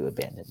have to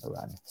abandon the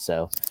run.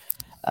 So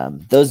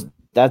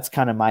that's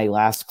kind of my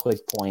last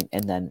quick point,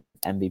 and then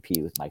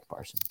MVP with Mike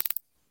Parsons.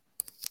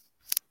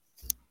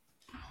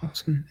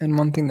 Awesome. And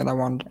one thing that I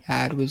wanted to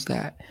add was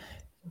that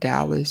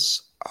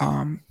Dallas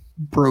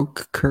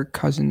broke Kirk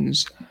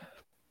Cousins'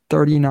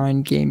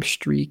 39-game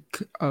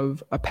streak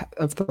of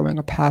throwing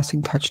a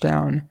passing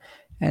touchdown.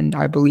 And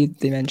I believe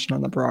they mentioned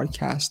on the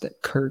broadcast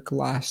that Kirk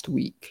last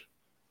week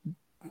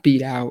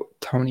beat out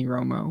Tony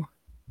Romo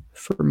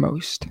for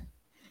most.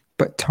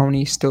 But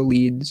Tony still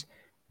leads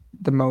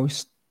the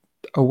most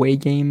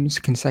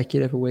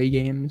consecutive away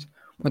games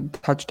with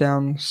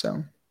touchdowns.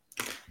 So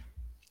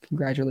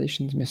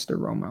congratulations, Mr.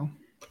 Romo.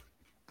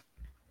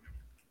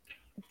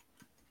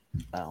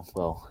 Oh,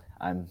 well,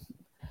 I'm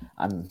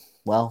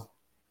well,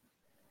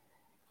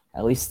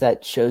 at least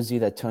that shows you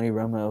that Tony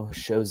Romo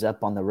shows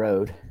up on the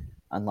road,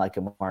 unlike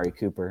Amari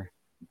Cooper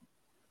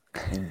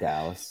in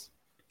Dallas.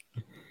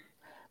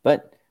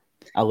 But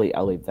I'll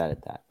leave that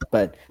at that.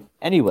 But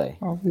anyway,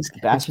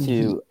 back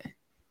to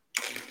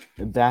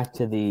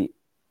the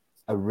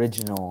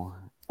original,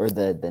 or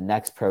the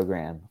next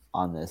program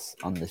on this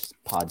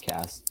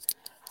podcast.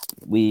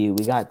 We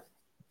got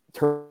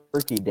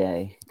Turkey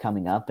Day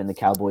coming up, and the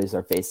Cowboys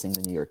are facing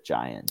the New York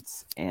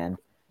Giants. And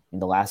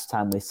the last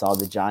time we saw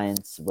the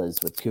Giants was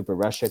with Cooper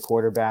Rush at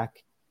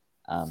quarterback.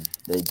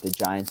 The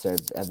Giants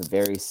have a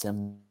very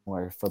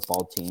similar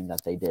football team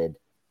that they did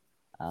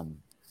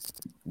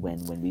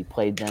when we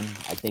played them.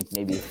 I think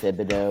maybe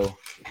Thibodeau.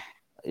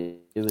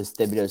 It was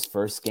Thibodeau's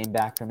first game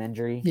back from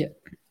injury. Yeah.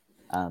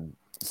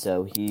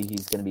 So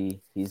he's gonna be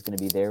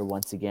there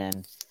once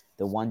again.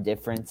 The one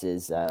difference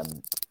is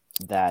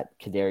that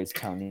Kadarius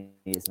Toney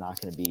is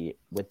not going to be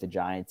with the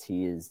Giants.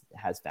 He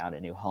has found a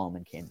new home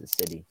in Kansas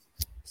City,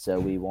 so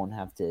we won't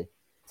have to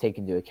take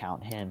into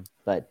account him.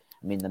 But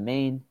I mean,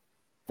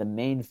 the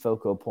main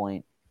focal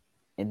point,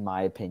 in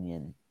my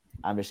opinion,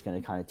 I'm just going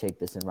to kind of take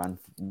this and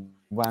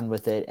run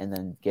with it, and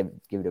then give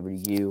it over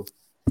to you.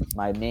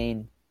 My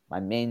main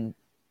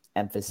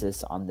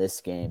emphasis on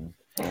this game,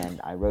 and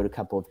I wrote a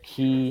couple of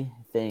key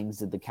things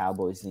that the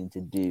Cowboys need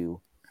to do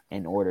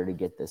in order to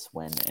get this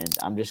win, and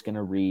I'm just going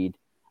to read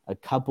a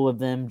couple of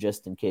them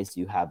just in case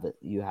you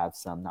have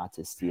some, not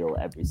to steal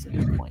every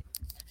single point.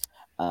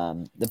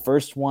 The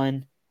first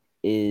one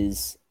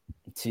is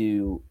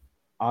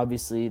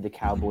obviously the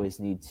Cowboys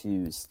need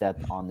to step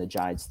on the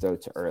Giants'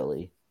 throats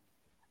early.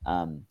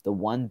 The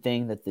one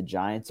thing that the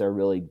Giants are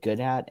really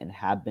good at and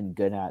have been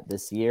good at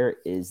this year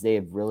is they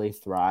have really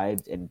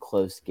thrived in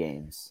close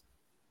games.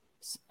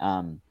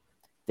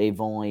 They've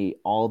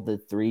all the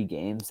 3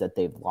 games that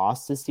they've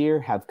lost this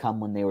year have come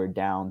when they were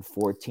down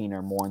 14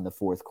 or more in the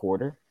fourth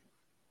quarter.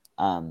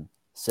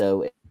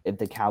 So if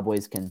the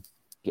Cowboys can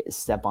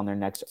step on their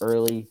necks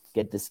early,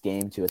 get this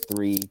game to a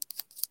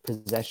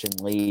 3-possession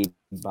lead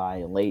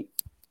by late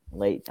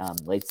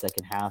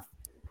second half,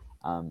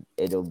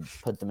 it'll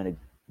put them in a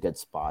good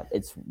spot.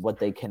 It's what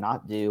they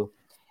cannot do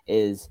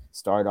is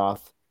start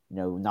off,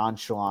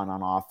 nonchalant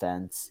on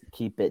offense,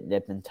 keep it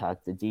nip and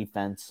tuck. The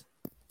defense,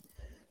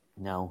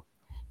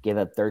 give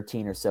up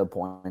 13 or so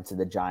points to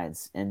the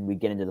Giants, and we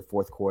get into the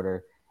fourth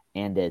quarter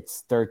and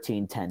it's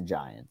 13-10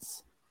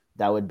 Giants.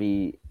 That would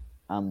be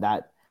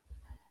that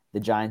the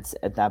Giants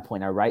at that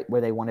point are right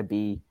where they want to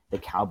be. The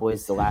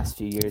Cowboys the last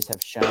few years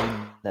have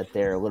shown that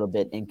they're a little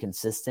bit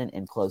inconsistent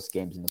in close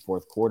games in the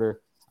fourth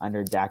quarter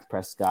under Dak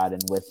Prescott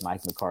and with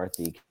Mike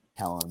McCarthy,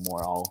 Kellen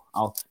Moore.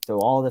 I'll throw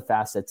all the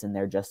facets in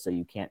there just so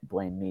you can't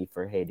blame me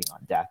for hating on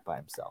Dak by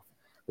himself.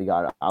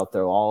 I'll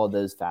throw all of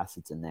those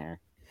facets in there.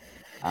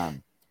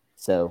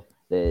 So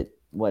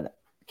what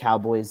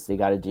Cowboys they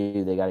got to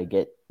do, they got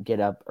to get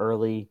up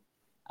early,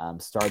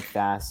 start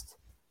fast,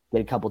 get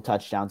a couple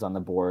touchdowns on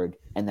the board,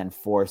 and then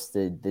force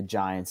the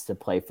Giants to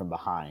play from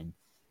behind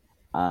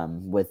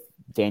with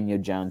Daniel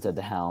Jones at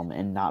the helm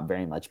and not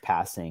very much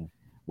passing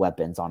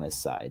weapons on his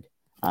side.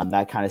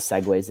 That kind of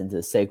segues into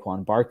the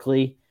Saquon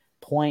Barkley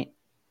point.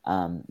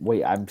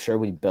 I'm sure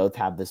we both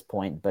have this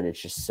point, but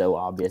it's just so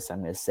obvious.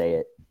 I'm going to say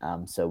it.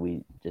 So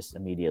we just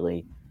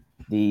immediately,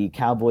 the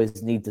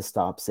Cowboys need to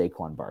stop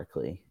Saquon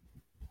Barkley,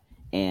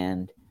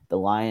 and the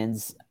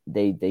Lions,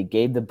 they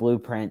gave the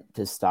blueprint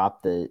to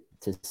stop the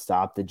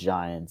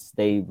Giants.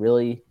 They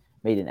really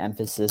made an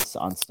emphasis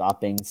on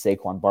stopping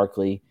Saquon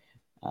Barkley.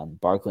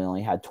 Barkley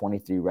only had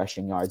 23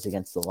 rushing yards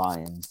against the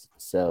Lions,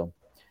 so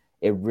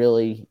it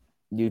really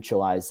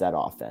neutralized that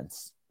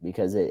offense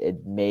because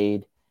it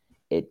made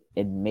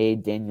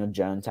Daniel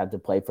Jones have to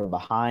play from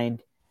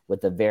behind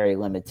with a very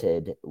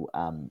limited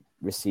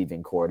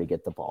receiving core to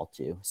get the ball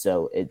to.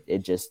 So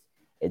it's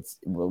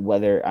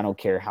whether, I don't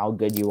care how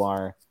good you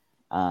are,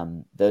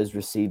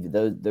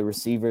 the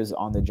receivers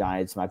on the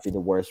Giants might be the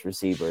worst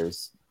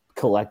receivers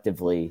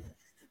collectively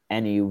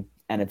any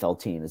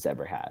NFL team has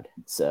ever had.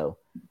 So,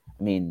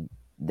 I mean,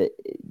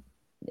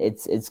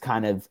 it's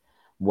kind of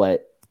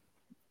what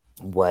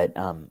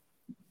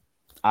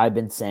I've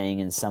been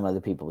saying and some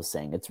other people are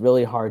saying. It's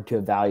really hard to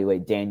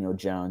evaluate Daniel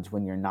Jones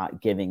when you're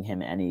not giving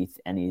him any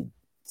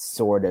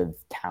sort of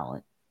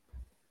talent.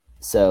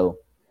 So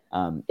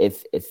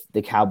if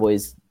the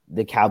Cowboys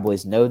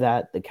know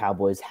that, the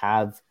Cowboys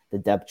have the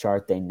depth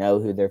chart, they know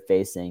who they're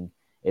facing.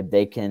 If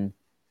they can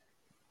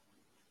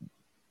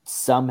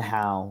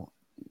somehow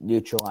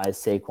neutralize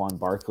Saquon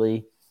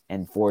Barkley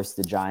and force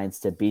the Giants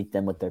to beat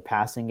them with their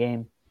passing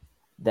game,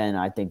 then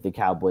I think the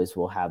Cowboys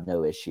will have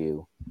no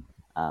issue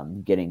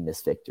getting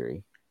this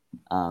victory.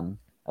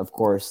 Of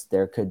course,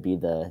 there could be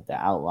the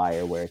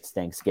outlier where it's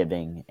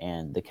Thanksgiving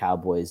and the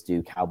Cowboys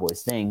do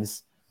Cowboys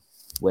things,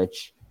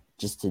 which,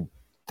 just to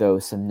throw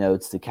some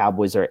notes, the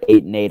Cowboys are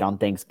 8-8 on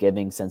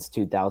Thanksgiving since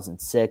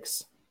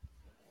 2006,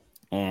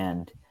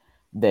 and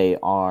they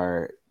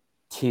are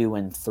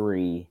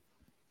 2-3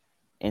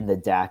 in the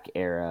Dak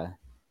era,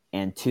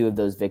 and 2 of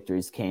those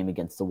victories came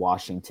against the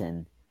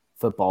Washington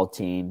football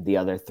team. The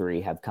other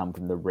 3 have come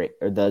from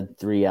the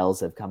 3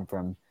 L's have come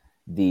from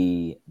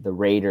the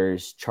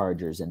Raiders,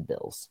 Chargers, and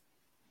Bills.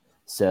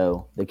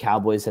 So the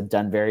Cowboys have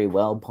done very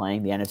well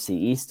playing the NFC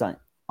East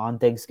on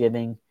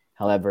Thanksgiving.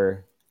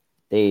 However,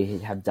 they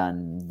have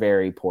done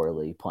very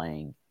poorly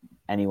playing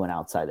anyone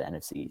outside the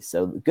NFC East.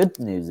 So the good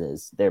news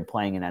is they're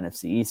playing an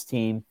NFC East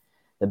team.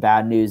 The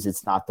bad news,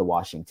 it's not the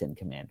Washington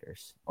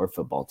Commanders or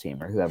football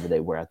team or whoever they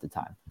were at the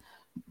time.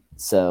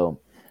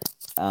 So,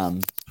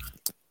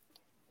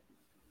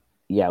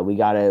 we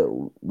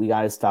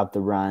gotta stop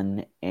the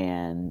run,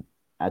 and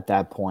at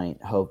that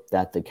point, hope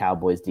that the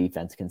Cowboys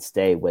defense can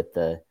stay with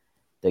the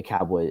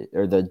Cowboys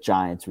or the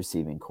Giants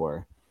receiving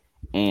core.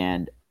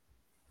 And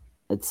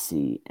let's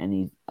see,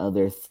 any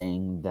other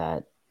thing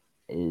that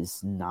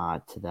is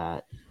not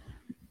that.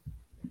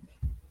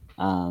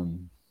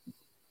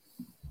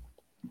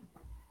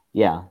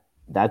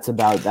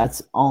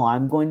 That's all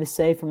I'm going to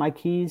say for my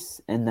keys,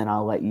 and then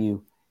I'll let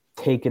you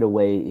take it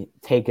away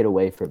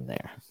from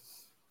there.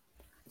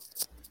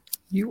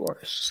 You are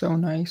so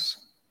nice.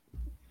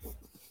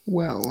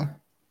 Well,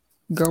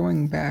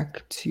 going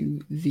back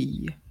to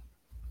the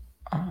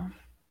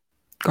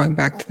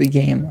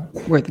game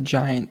where the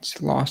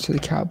Giants lost to the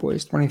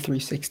Cowboys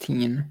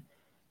 23-16,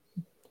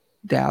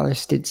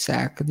 Dallas did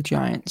sack the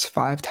Giants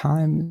 5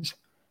 times,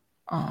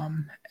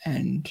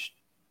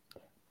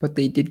 but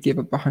they did give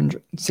up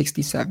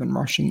 167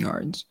 rushing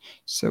yards.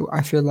 So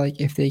I feel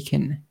like if they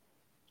can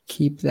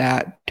keep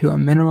that to a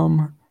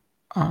minimum,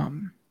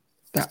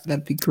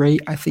 that'd be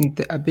great. I think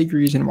that a big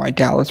reason why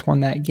Dallas won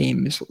that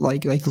game is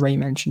like Ray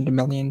mentioned a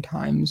million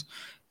times,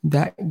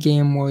 that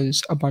game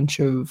was a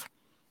bunch of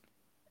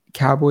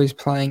Cowboys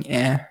playing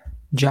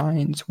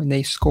Giants. When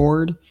they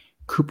scored,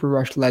 Cooper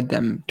Rush led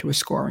them to a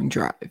scoring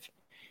drive.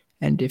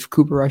 And if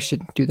Cooper Rush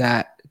didn't do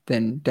that,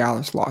 then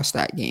Dallas lost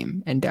that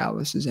game. And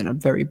Dallas is in a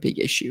very big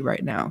issue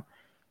right now.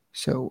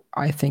 So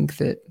I think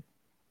that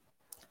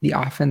the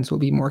offense will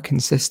be more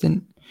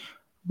consistent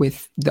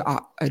with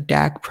the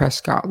Dak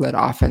Prescott-led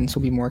offense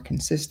will be more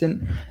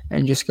consistent,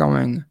 and just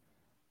going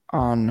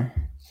on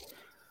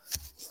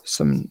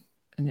some,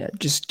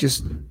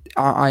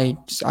 I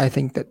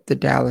think that the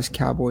Dallas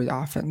Cowboys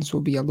offense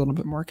will be a little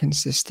bit more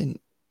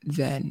consistent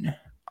than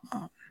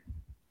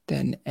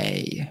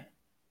the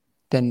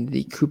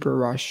Cooper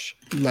Rush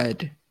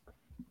led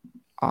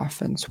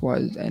offense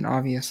was, and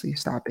obviously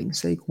stopping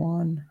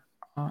Saquon.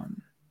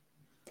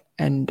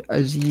 And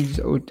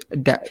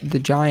the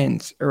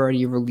Giants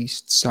already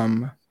released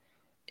some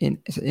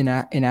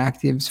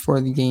inactives for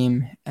the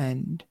game,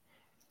 and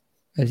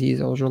Azeez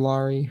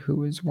Ojulari,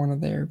 who is one of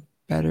their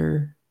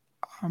better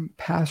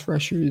pass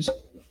rushers,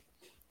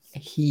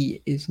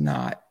 he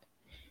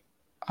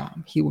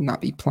will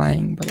not be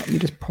playing. But let me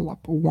just pull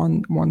up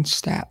one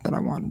stat that I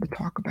wanted to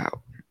talk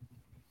about.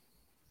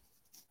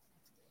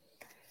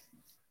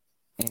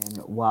 And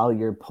while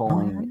you're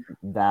pulling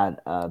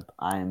that up,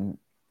 I'm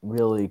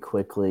really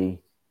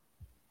quickly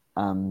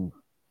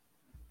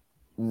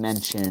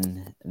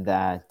mention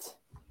that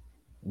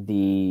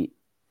the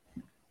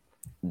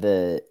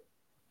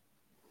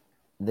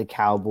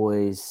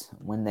Cowboys,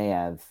 when they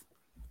have,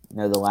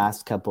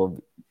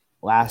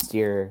 last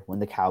year when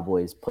the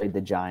Cowboys played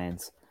the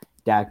Giants,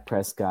 Dak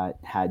Prescott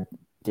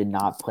did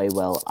not play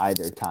well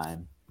either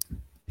time.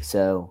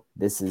 So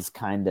this is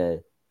kind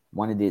of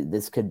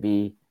this could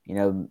be,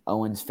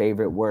 Owen's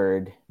favorite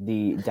word,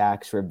 the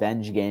Dak's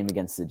revenge game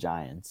against the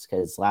Giants,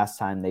 because last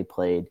time they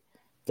played,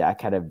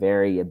 Dak had a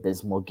very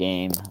abysmal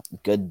game.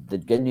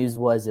 The good news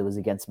was it was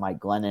against Mike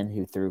Glennon,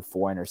 who threw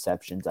 4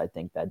 interceptions, I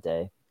think, that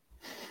day.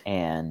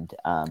 And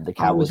the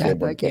Cowboys were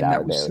able to get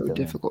out of there. That was so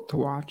difficult to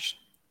watch.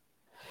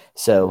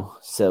 So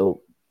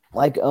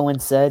like Owen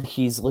said,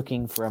 he's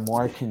looking for a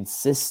more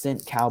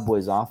consistent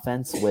Cowboys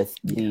offense with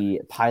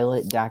the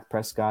pilot Dak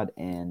Prescott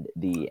and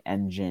the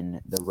engine,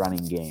 the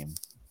running game.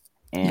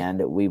 And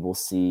we will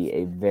see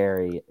a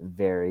very,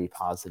 very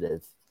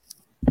positive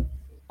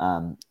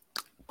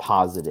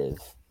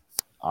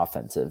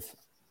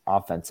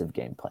offensive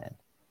game plan.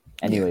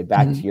 Anyway,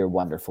 back to your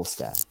wonderful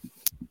stat.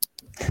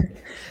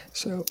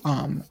 So,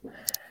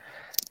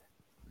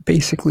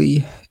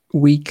 basically,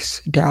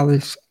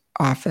 Dallas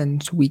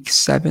offense, weeks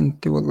 7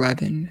 through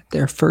 11,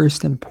 they're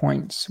first in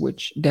points,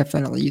 which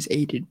definitely is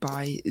aided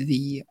by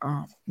the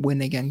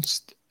win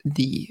against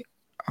the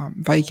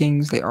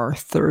Vikings. They are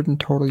third in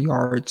total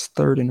yards,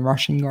 third in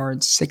rushing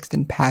yards, sixth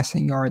in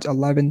passing yards,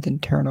 11th in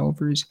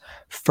turnovers,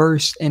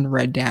 first in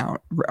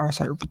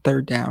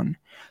third down,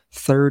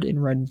 third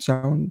in red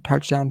zone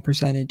touchdown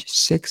percentage,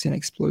 sixth in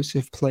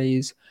explosive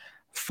plays,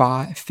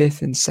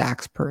 fifth in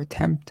sacks per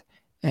attempt,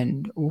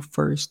 and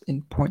first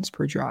in points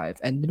per drive.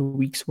 And in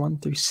weeks 1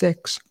 through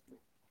 6,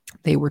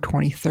 they were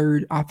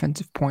 23rd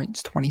offensive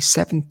points,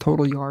 27th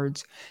total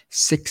yards,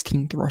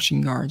 16th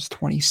rushing yards,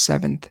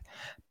 27th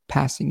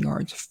passing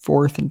yards,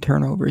 4th in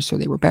turnovers. So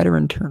they were better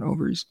in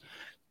turnovers,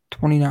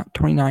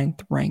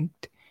 29th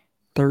ranked,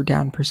 third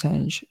down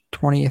percentage,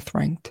 20th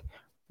ranked,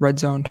 red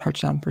zone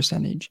touchdown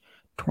percentage,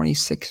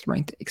 26th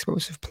ranked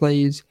explosive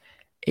plays,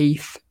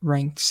 8th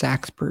ranked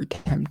sacks per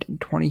attempt, and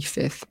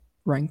 25th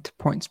ranked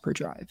points per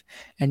drive.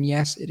 And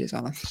yes, it is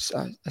on a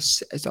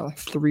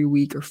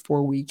 3-week or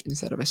 4-week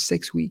instead of a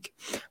 6-week,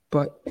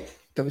 but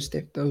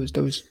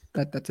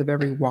that's a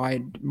very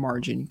wide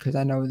margin, because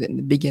I know that in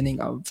the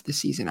beginning of the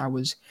season I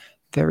was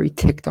very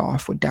ticked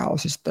off with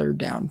Dallas's third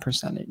down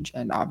percentage,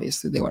 and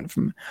obviously they went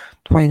from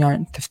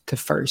 29th to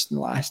first in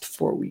the last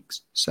 4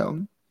 weeks.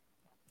 So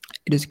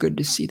it is good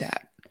to see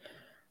that.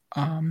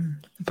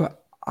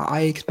 But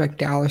I expect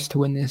Dallas to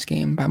win this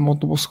game by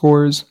multiple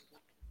scores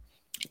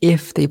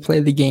if they play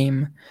the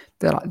game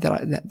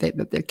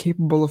that they're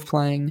capable of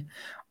playing.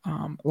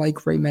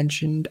 Like Ray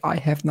mentioned, I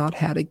have not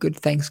had a good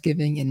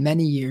Thanksgiving in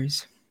many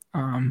years.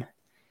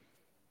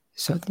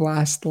 So the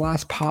last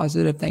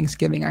positive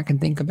Thanksgiving I can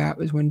think about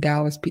was when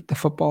Dallas beat the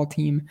football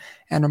team,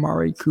 and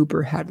Amari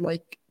Cooper had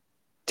like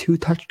 2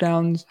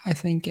 touchdowns, I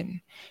think,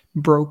 and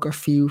broke a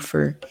few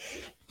for.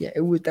 Yeah,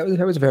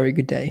 that was a very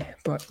good day.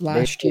 But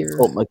last year,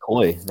 Colt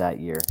McCoy that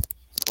year.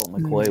 Colt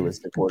McCoy was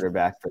the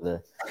quarterback for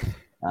the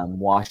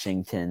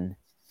Washington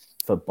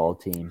football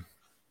team.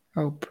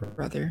 Oh,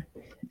 brother!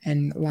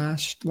 And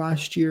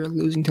last year,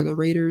 losing to the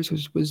Raiders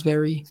was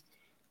very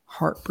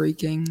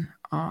heartbreaking.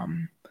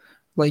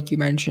 Like you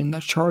mentioned,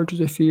 the Chargers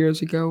a few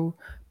years ago,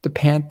 the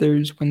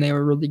Panthers when they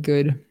were really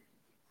good.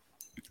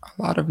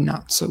 A lot of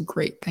not so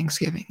great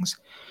Thanksgivings.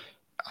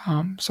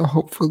 So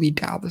hopefully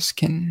Dallas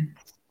can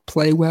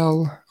play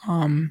well.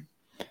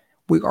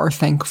 We are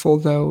thankful,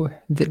 though,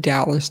 that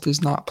Dallas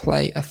does not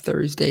play a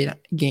Thursday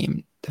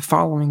game the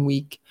following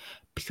week,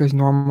 because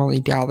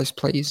normally Dallas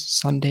plays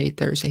Sunday,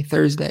 Thursday,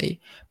 Thursday,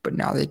 but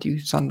now they do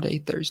Sunday,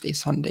 Thursday,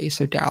 Sunday.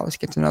 So Dallas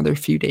gets another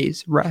few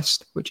days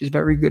rest, which is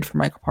very good for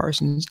Michael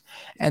Parsons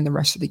and the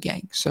rest of the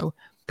gang. So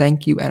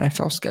thank you,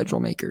 NFL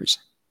schedule makers.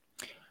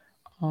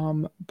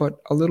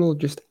 But a little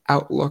just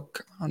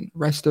outlook on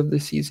rest of the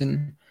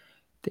season.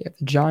 They have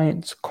the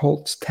Giants,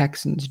 Colts,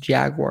 Texans,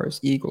 Jaguars,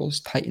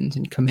 Eagles, Titans,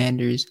 and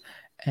Commanders.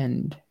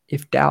 And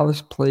if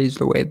Dallas plays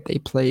the way they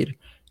played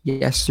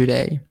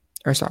Sunday,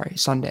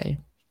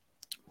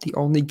 the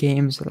only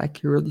games that I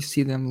can really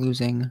see them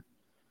losing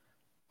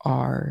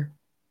are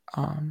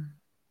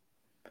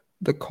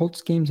the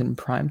Colts games in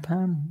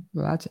primetime.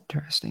 Well, that's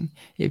interesting.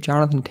 If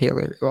Jonathan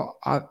Taylor,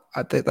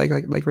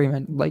 like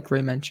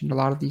Ray mentioned, a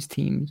lot of these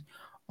teams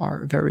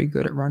are very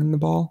good at running the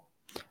ball,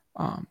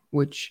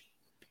 which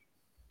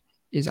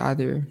is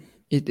either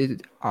you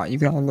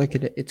can look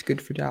at it. It's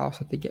good for Dallas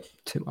that they get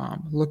to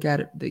look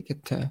at it. They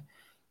get to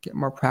get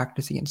more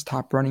practice against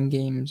top running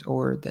games,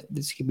 or that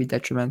this could be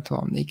detrimental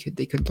and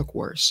they could look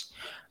worse.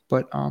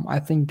 But I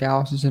think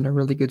Dallas is in a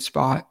really good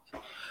spot.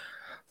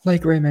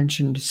 Like Ray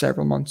mentioned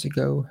several months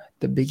ago,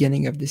 the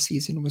beginning of the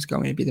season was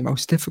going to be the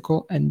most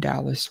difficult, and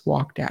Dallas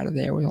walked out of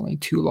there with only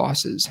 2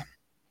 losses.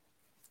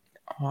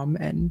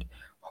 And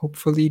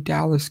hopefully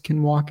Dallas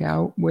can walk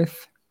out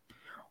with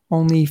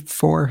only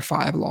 4 or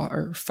 5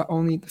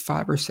 only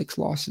 5 or 6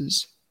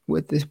 losses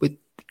with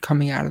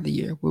coming out of the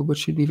year, which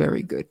should be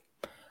very good.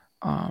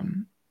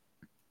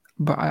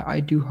 But I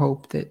do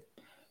hope that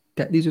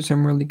these are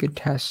some really good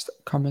tests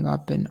coming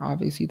up, and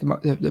obviously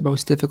the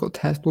most difficult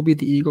test will be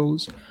the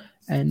Eagles.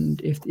 And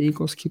if the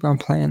Eagles keep on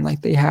playing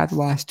like they had the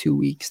last 2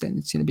 weeks, then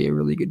it's going to be a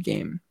really good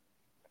game.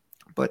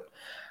 But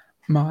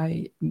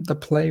the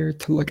player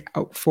to look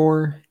out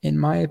for, in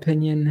my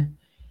opinion,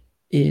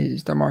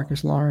 is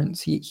DeMarcus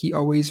Lawrence. He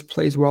always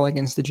plays well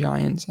against the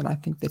Giants, and I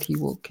think that he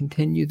will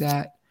continue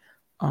that.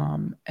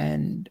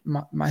 And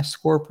my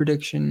score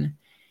prediction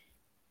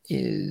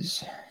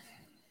is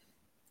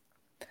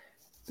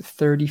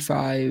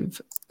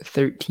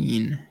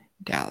 35-13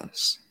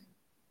 Dallas.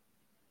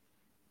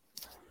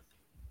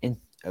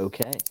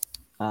 Okay.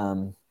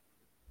 That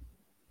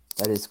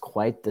is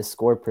quite the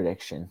score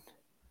prediction.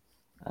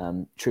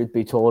 Truth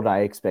be told, I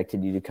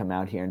expected you to come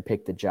out here and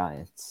pick the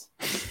Giants.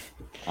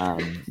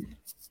 I'm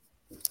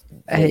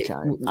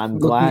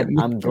glad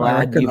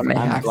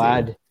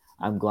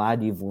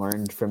you've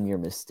learned from your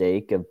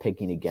mistake of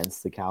picking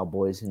against the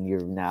Cowboys, and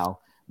you've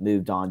now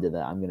moved on to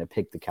the I'm going to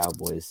pick the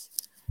Cowboys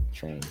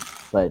train.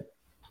 But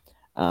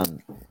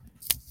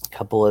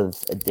couple of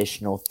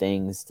additional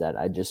things that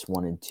I just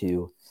wanted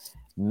to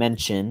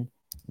mention.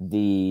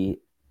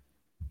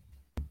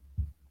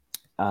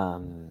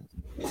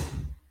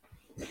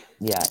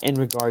 In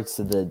regards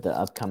to the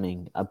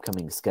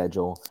upcoming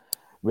schedule,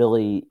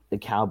 really the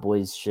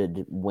Cowboys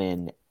should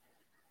win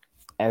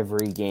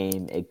every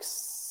game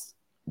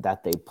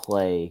that they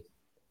play,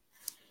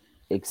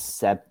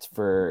 except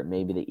for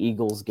maybe the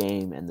Eagles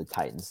game and the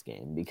Titans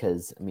game,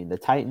 because the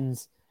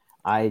Titans,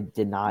 I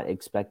did not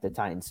expect the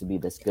Titans to be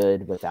this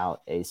good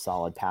without a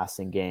solid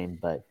passing game,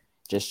 but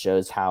just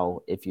shows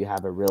how if you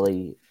have a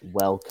really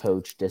well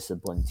coached,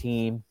 disciplined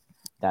team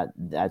that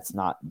does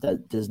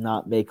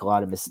not make a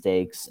lot of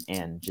mistakes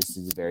and just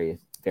is very,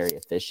 very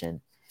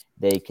efficient,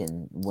 they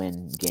can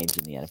win games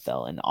in the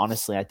NFL. And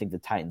honestly, I think the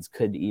Titans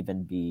could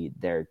even be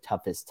their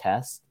toughest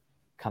test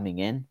coming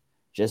in,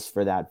 just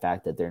for that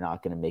fact that they're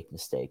not going to make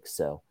mistakes.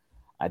 So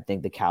I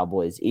think the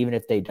Cowboys, even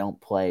if they don't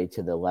play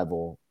to the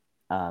level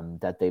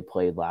that they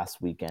played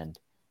last weekend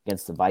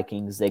against the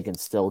Vikings, they can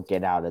still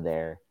get out of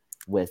there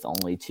with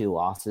only 2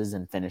 losses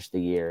and finish the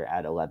year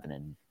at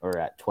 12-5.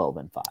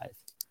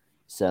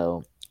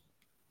 So,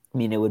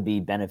 it would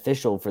be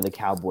beneficial for the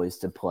Cowboys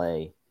to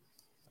play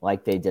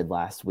like they did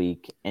last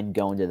week and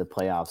go into the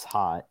playoffs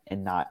hot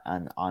and not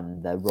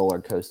on the roller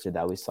coaster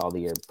that we saw the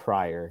year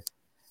prior.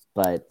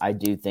 But I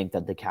do think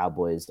that the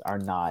Cowboys are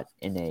not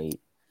in a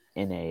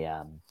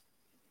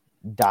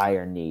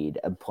dire need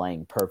of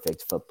playing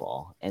perfect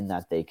football, and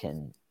that they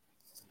can.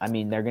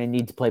 They're going to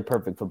need to play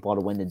perfect football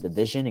to win the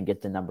division and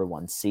get the number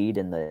 1 seed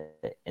in the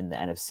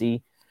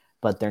NFC,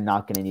 but they're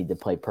not going to need to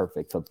play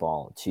perfect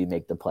football to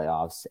make the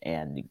playoffs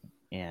and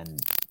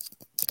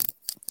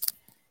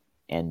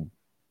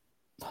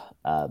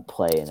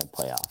play in a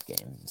playoff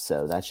game.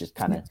 So that's just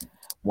kind of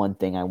one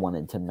thing I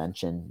wanted to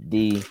mention.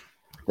 The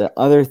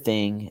other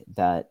thing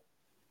that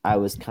I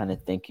was kind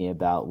of thinking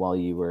about while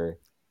you were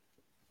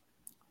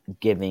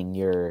giving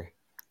your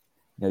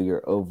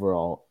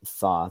overall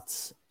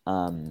thoughts,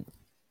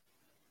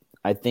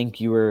 I think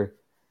you were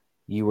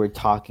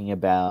talking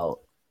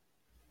about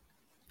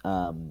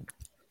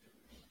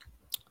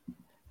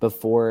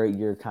before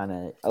your kind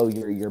of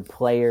your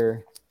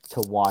player to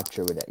watch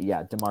or whatever.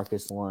 Yeah,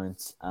 DeMarcus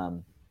Lawrence.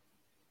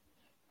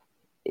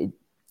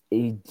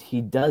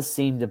 He does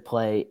seem to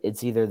play.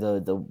 It's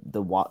either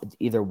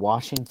either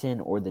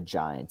Washington or the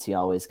Giants. He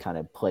always kind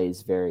of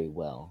plays very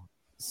well.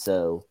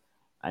 So,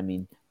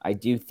 I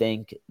do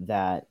think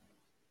that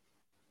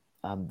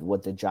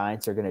what the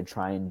Giants are going to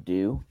try and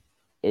do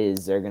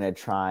is they're going to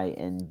try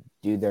and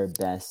do their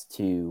best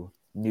to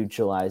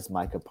neutralize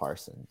Micah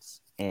Parsons,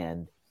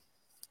 and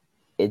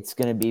it's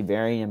going to be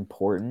very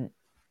important.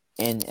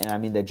 And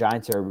the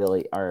Giants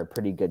are a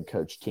pretty good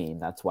coach team.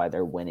 That's why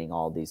they're winning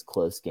all these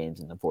close games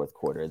in the fourth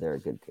quarter.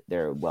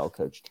 They're a well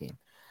coached team.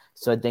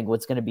 So I think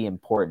what's going to be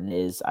important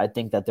is I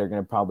think that they're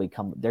going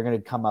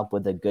to come up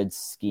with a good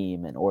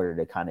scheme in order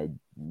to kind of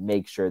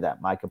make sure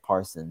that Micah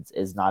Parsons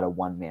is not a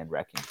one-man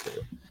wrecking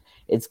crew.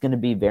 It's going to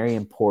be very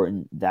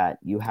important that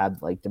you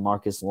have like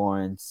DeMarcus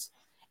Lawrence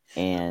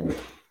and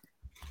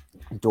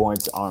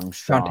Dorrance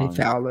Armstrong,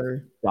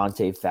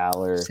 Dante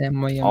Fowler,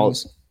 Sam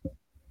Williams.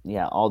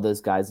 All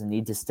those guys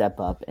need to step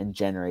up and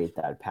generate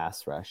that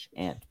pass rush.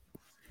 And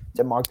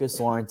DeMarcus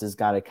Lawrence has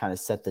got to kind of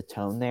set the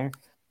tone there.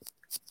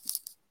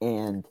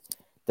 And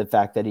the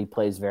fact that he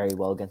plays very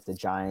well against the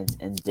Giants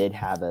and did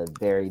have a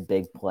very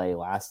big play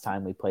last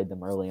time we played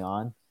them early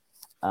on,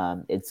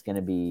 it's going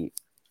to be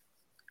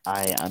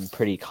I'm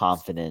pretty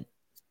confident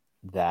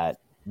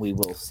that we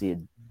will see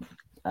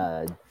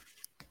a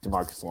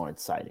DeMarcus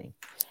Lawrence sighting.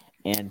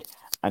 And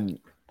I'm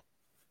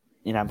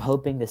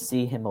hoping to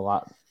see him a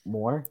lot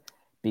more,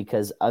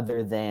 because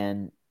other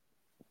than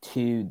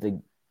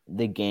the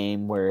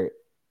game where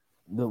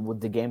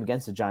the game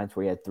against the Giants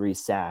where he had 3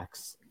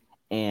 sacks,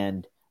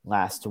 and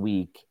last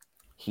week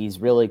he's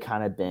really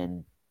kind of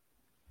been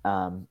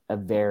a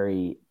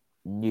very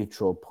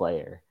neutral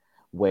player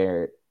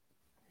where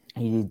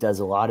he does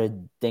a lot of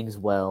things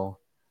well,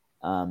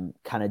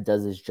 kind of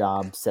does his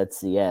job, sets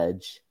the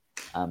edge,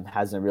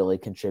 hasn't really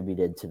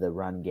contributed to the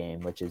run game,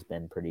 which has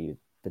been pretty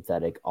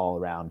pathetic all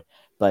around.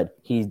 But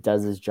he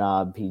does his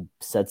job. He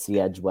sets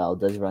the edge well,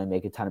 doesn't really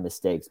make a ton of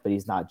mistakes, but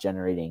he's not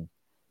generating,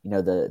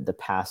 the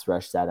pass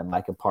rush that a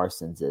Micah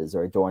Parsons is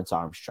or a Dorrance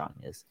Armstrong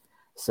is.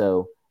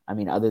 So,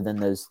 other than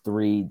those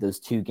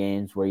 2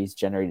 games where he's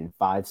generated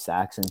 5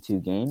 sacks in 2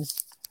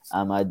 games,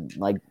 I'd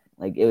like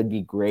it would be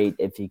great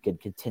if he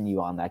could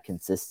continue on that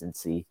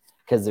consistency,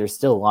 because there's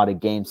still a lot of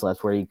games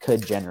left where he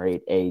could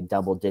generate a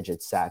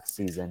double-digit sack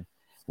season,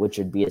 which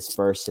would be his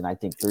first in I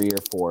think 3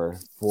 or 4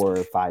 or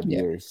 5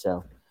 years.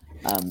 So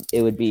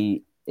it would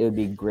be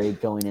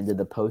great going into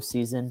the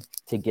postseason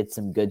to get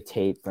some good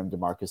tape from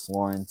DeMarcus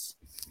Lawrence,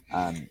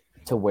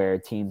 to where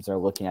teams are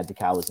looking at the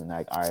Cowboys and they're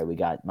like, all right, we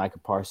got Micah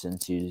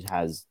Parsons who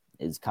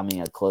is coming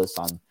up close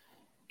on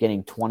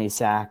getting 20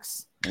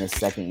 sacks in his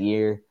second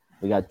year.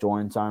 We got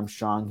Dorrance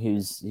Armstrong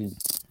who's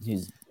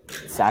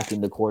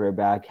sacking the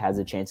quarterback, has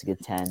a chance to get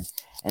 10,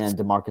 and then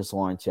DeMarcus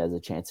Lawrence who has a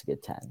chance to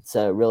get 10.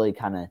 So it really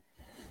kind of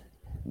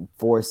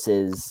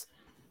forces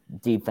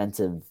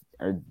defensive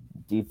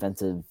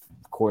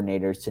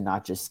coordinators to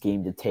not just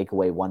scheme to take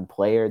away one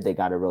player. They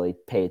got to really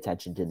pay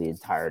attention to the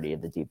entirety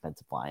of the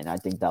defensive line. I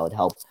think that would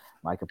help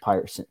Micah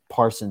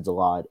Parsons a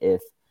lot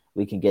if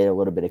we can get a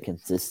little bit of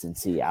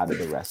consistency out of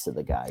the rest of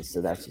the guys.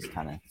 So that's just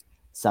kind of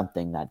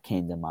something that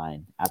came to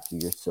mind after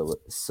your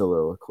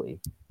soliloquy.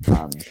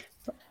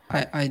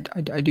 I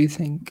do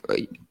think.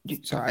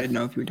 Sorry, I didn't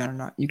know if you were done or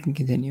not. You can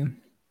continue.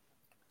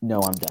 No,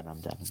 I'm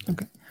done.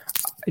 Okay.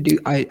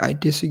 I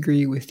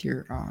disagree with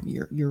your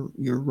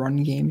run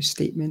game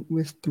statement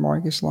with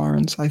DeMarcus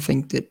Lawrence. I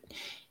think that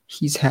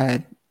he's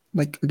had,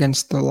 like,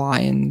 against the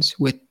Lions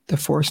with the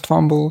forced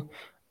fumble,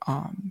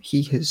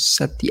 he has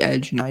set the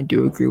edge, and I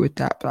do agree with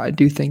that. But I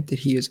do think that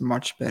he is a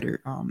much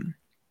better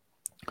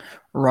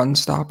run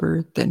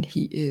stopper than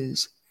he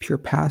is pure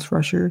pass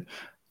rusher.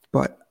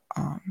 But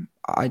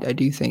I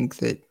do think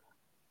that,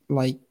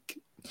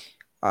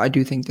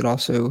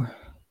 also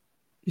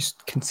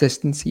just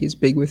consistency is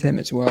big with him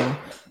as well.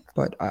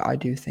 But I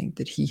do think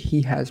that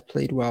he has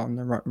played well in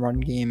the run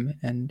game,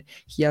 and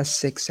he has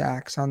 6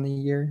 sacks on the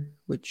year,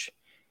 which,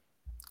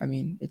 I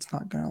mean, it's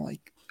not going to,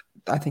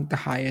 I think the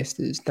highest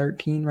is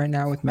 13 right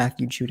now with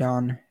Matthew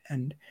Judon,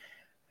 and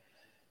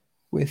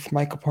with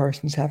Michael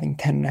Parsons having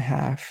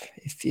 10.5.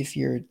 If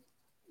your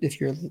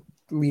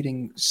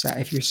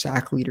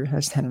sack leader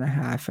has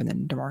 10.5, and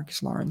then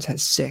DeMarcus Lawrence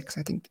has 6,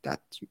 I think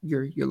that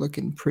you're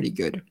looking pretty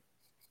good.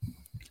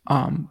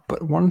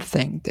 But one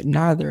thing that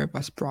neither of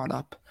us brought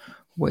up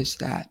was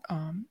that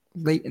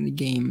late in the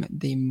game,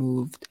 they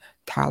moved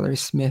Tyler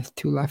Smith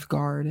to left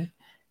guard,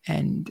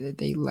 and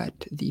they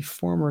let the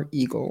former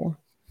Eagle,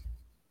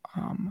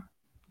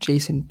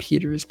 Jason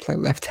Peters, play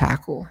left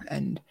tackle.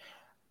 And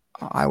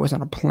I was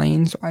on a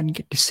plane, so I didn't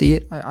get to see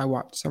it. I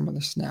watched some of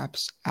the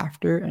snaps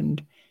after,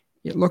 and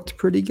it looked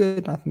pretty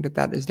good. I think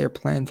that is their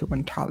plan for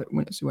when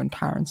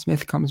Tyron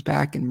Smith comes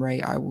back. And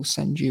Ray, I will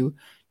send you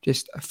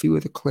just a few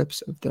of the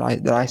clips that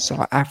I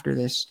saw after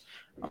this,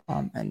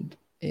 and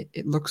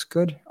it looks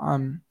good.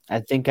 I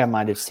think I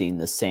might have seen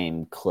the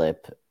same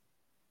clip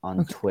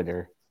on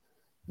Twitter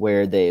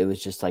where it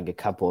was just like a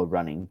couple of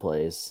running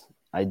plays.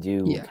 I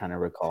do kind of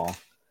recall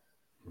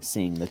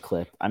seeing the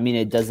clip. I mean,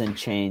 it doesn't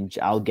change.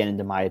 I'll get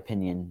into my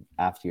opinion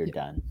after you're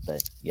done,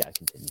 but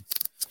continue.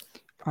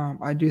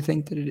 I do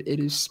think that it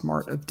is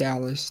smart of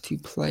Dallas to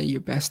play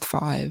your best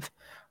 5,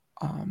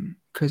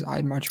 because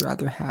I'd much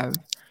rather have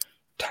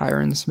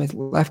Tyron Smith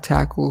left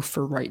tackle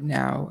for right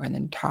now, and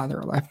then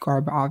Tyler left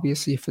guard. But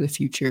obviously, for the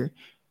future,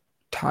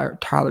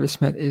 Tyler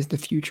Smith is the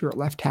future at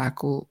left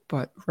tackle.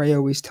 But Ray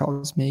always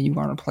tells me you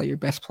want to play your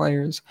best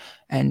players,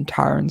 and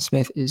Tyron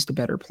Smith is the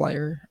better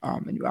player.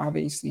 And you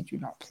obviously do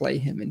not play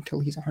him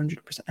until he's 100%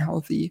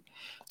 healthy.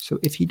 So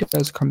if he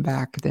does come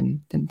back,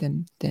 then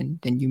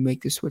you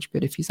make the switch.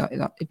 But if he's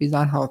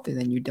not healthy,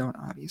 then you don't,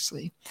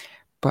 obviously.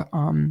 But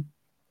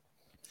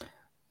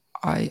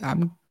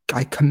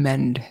I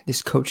commend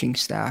this coaching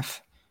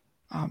staff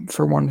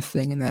for one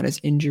thing, and that is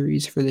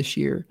injuries for this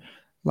year.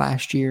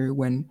 Last year,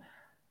 when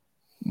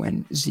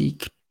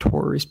Zeke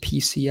tore his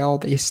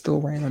PCL, they still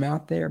ran him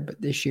out there.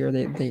 But this year,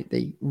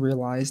 they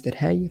realized that,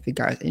 hey, if the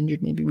guy's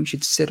injured, maybe we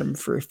should sit him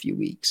for a few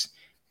weeks.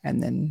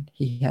 And then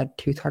he had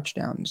 2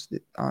 touchdowns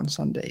on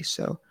Sunday.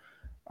 So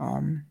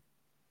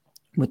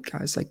with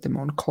guys like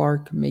Damone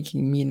Clark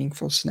making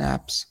meaningful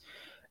snaps,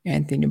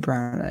 Anthony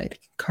Brown had a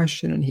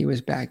concussion, and he was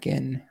back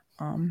in.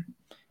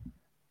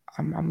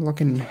 I'm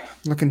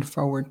looking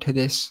forward to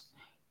this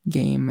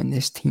game and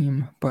this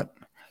team, but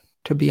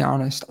to be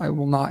honest, I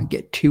will not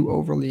get too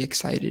overly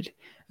excited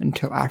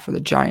until after the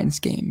Giants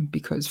game,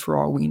 because for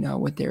all we know,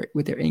 with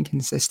their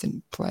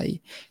inconsistent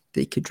play,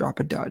 they could drop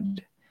a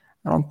dud.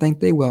 I don't think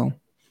they will,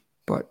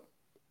 but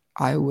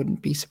I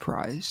wouldn't be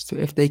surprised. So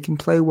if they can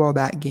play well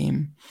that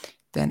game,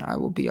 then I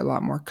will be a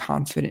lot more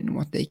confident in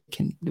what they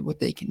can do.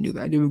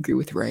 But I do agree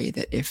with Ray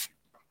that if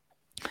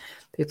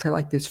they play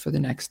like this for the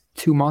next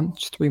 2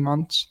 months, 3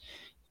 months,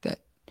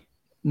 that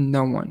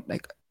no one,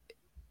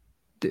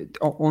 the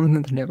only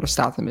thing that's able to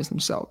stop them is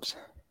themselves.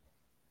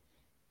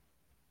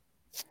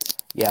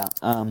 Yeah,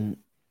 I'm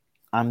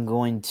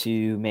going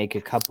to make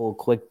a couple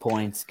quick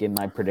points, give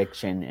my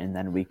prediction, and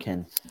then we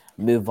can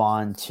move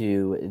on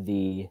to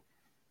the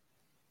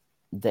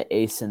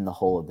ace in the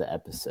hole of the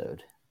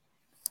episode.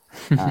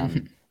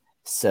 My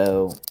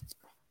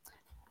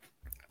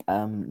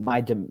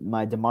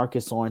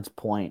DeMarcus Lawrence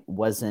point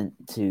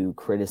wasn't to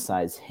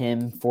criticize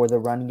him for the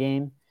run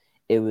game.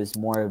 It was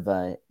more of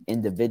a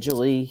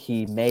individually,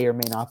 he may or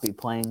may not be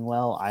playing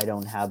well. I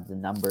don't have the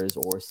numbers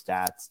or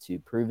stats to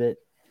prove it,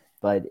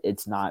 but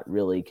it's not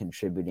really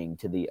contributing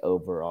to the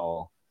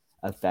overall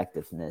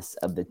effectiveness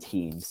of the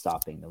team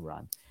stopping the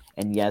run.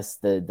 And yes,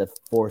 the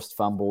forced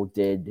fumble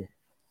did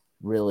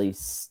really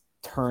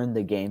turn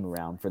the game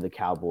around for the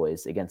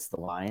Cowboys against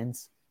the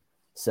Lions.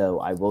 So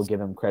I will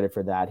give him credit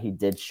for that. He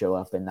did show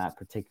up in that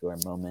particular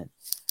moment.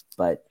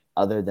 But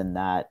other than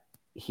that,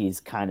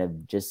 he's kind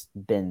of just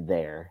been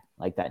there,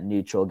 like that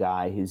neutral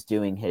guy who's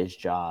doing his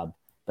job,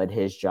 but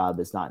his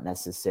job is not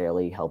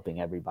necessarily helping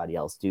everybody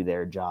else do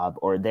their job,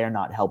 or they're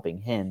not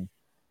helping him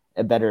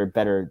a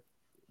better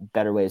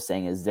way of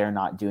saying is they're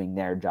not doing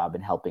their job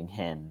in helping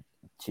him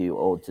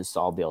to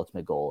solve the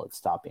ultimate goal of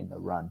stopping the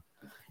run.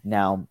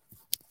 Now,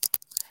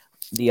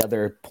 the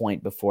other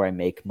point before I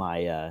make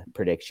my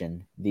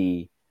prediction,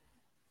 the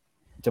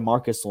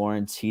DeMarcus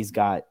Lawrence, he's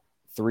got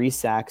 3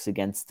 sacks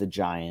against the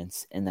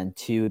Giants and then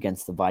 2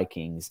 against the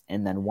Vikings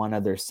and then 1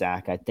 other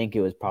sack. I think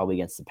it was probably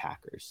against the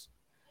Packers.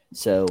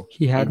 So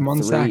he had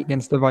 1 sack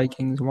against the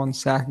Vikings, 1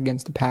 sack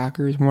against the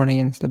Packers, 1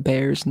 against the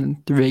Bears, and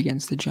then 3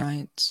 against the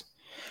Giants.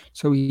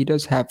 So he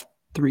does have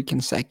 3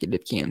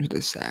 consecutive games with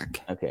a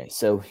sack. Okay,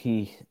 so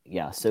he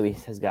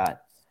has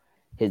got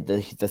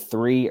the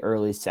 3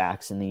 early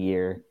sacks in the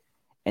year,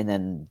 and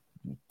then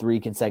 3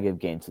 consecutive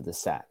games with a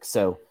sack.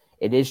 So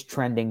it is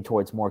trending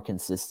towards more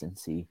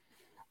consistency,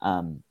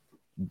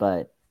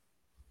 but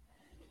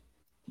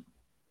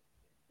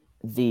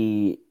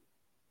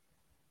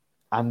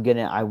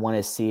I want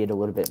to see it a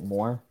little bit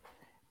more,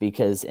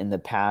 because in the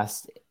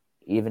past,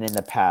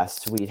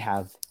 we'd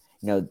have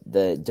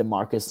the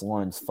DeMarcus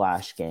Lawrence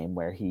flash game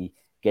where he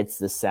gets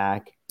the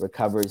sack,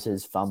 recovers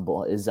his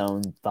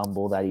own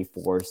fumble that he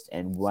forced,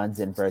 and runs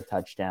in for a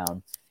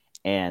touchdown.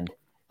 And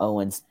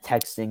Owen's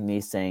texting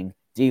me saying,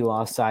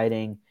 D-Law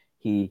sighting,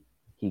 he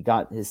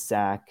got his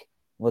sack,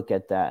 look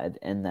at that.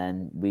 And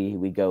then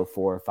we go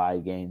 4 or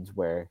 5 games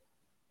where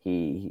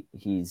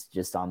he's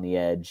just on the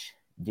edge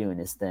doing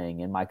his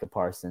thing, and Micah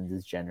Parsons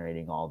is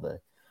generating all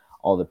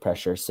the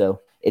pressure. So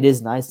it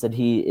is nice that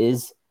he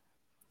is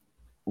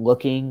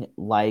looking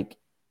like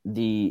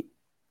the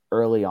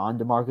early on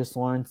DeMarcus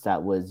Lawrence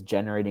that was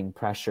generating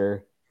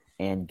pressure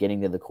and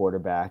getting to the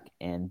quarterback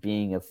and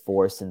being a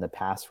force in the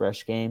pass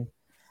rush game.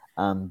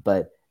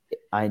 But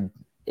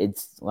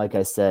it's like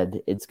I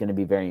said, it's going to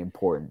be very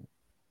important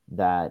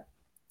that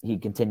he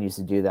continues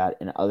to do that,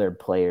 and other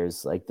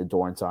players like the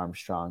Dorrance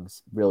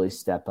Armstrongs really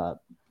step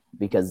up,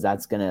 because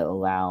that's going to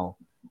allow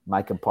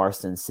Micah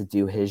Parsons to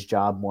do his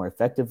job more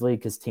effectively,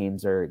 because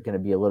teams are going to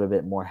be a little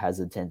bit more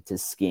hesitant to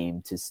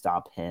scheme to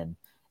stop him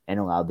and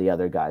allow the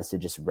other guys to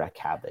just wreak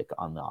havoc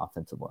on the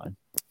offensive line.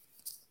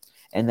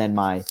 And then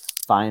my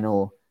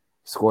final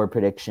score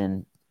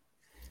prediction,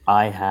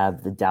 I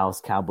have the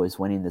Dallas Cowboys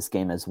winning this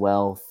game as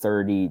well,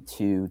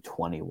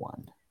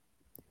 30-21.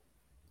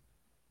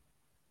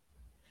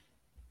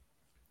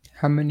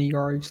 How many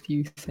yards do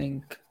you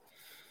think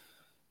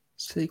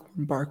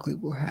Saquon Barkley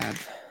will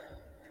have?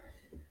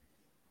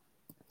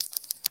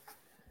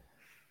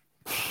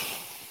 I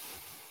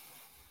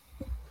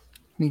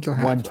think he'll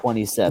have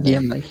 127. Yeah,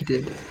 like he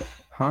did.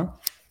 Huh?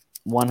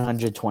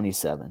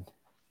 127.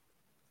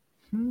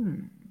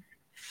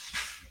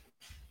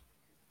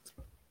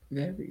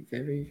 Very,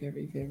 very,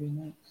 very, very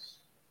nice.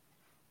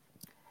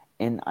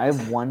 And I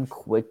have one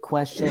quick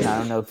question. I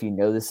don't know if you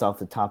know this off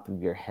the top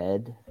of your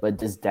head, but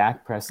does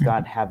Dak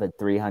Prescott have a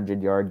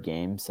 300-yard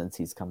game since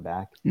he's come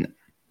back? No.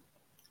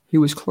 He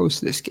was close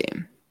to this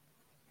game.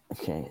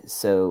 Okay,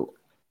 so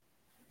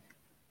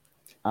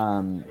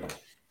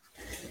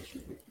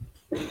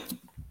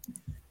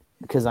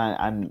because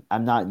I'm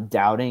not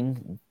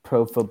doubting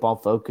Pro Football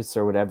Focus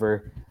or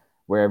whatever,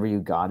 wherever you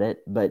got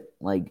it, but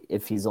like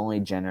if he's only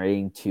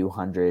generating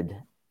 200,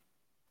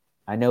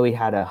 I know he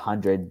had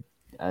 100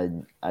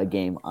 a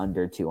game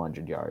under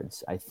 200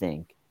 yards, I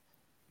think.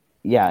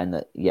 Yeah,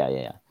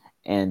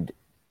 and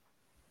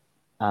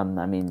I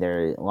mean,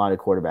 there are a lot of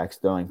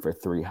quarterbacks throwing for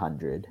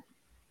 300,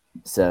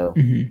 so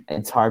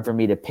it's hard for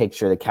me to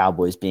picture the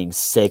Cowboys being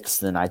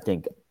 6th, and I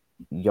think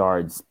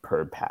yards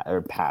per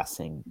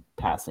passing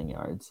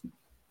yards.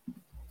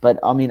 But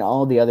I mean,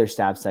 all the other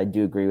stats I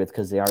do agree with,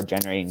 because they are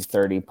generating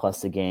 30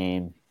 plus a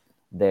game.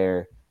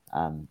 Their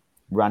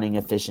running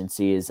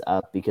efficiency is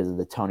up because of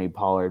the Tony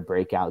Pollard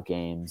breakout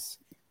games.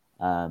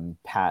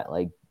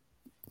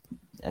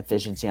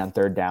 Efficiency on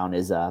third down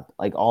is up.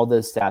 Like, all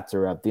those stats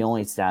are up. The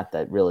only stat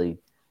that really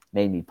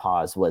made me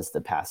pause was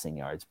the passing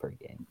yards per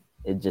game.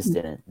 It just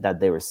didn't, that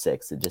they were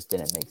 6. It just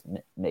didn't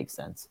make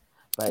sense.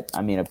 But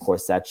I mean, of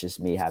course, that's just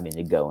me having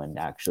to go and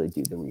actually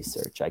do the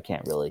research. I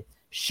can't really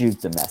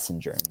shoot the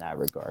messenger in that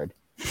regard.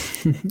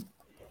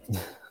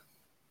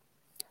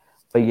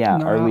 But yeah,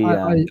 No, are we?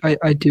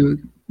 I do.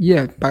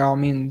 Yeah, by all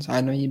means.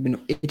 I know you've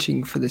been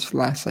itching for this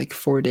last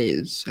 4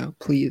 days, so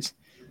please.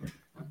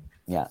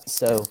 Yeah,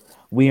 so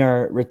we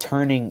are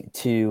returning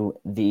to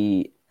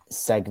the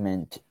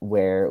segment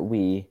where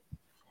we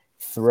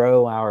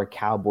throw our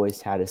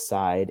Cowboys hat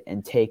aside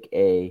and take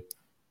a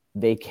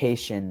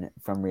vacation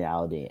from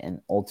reality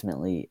and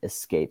ultimately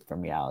escape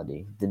from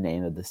reality, the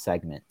name of the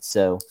segment.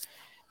 So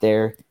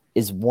there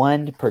is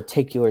one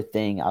particular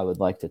thing I would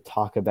like to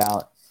talk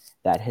about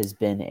that has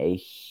been a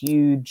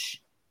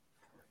huge,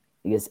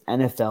 I guess,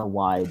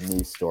 NFL-wide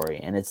news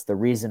story, and it's the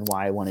reason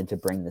why I wanted to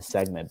bring the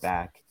segment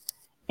back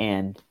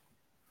and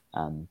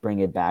bring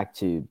it back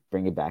to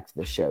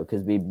the show,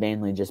 because we've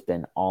mainly just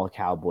been all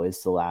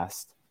Cowboys the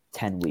last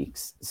 10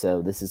 weeks.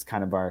 So this is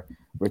kind of our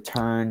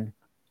return,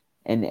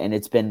 and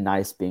it's been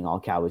nice being all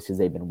Cowboys because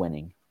they've been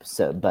winning.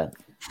 So, but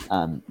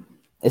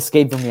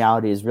escape from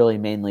reality is really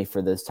mainly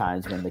for those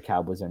times when the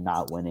Cowboys are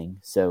not winning.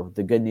 So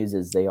the good news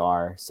is they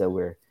are. So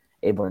we're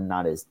able to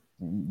not as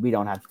we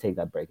don't have to take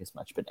that break as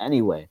much. But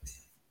anyway,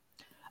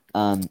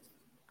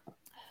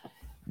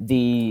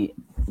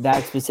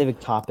 that specific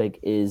topic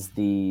is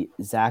the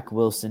Zach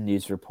Wilson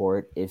news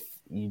report. If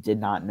you did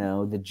not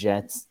know, the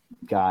Jets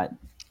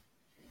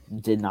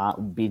did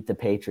not beat the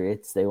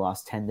Patriots. They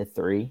lost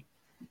 10-3.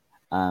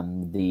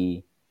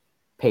 The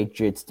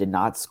Patriots did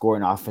not score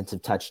an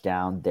offensive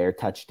touchdown. Their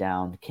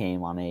touchdown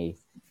came on a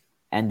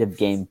end of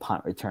game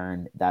punt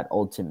return that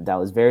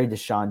was very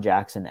Deshaun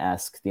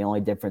Jackson-esque. The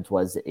only difference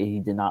was that he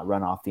did not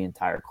run off the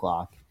entire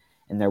clock,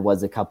 and there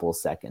was a couple of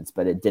seconds,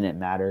 but it didn't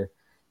matter.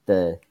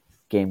 The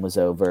game was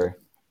over.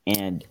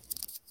 And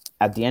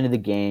at the end of the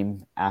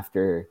game,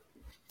 after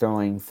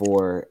throwing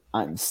for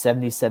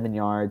 77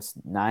 yards,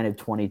 9 of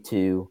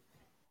 22,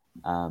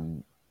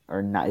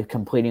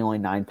 completing only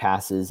 9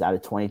 passes out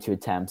of 22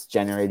 attempts,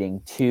 generating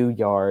 2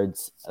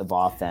 yards of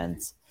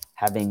offense,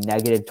 having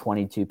negative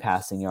 22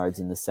 passing yards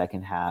in the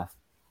second half,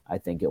 I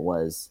think it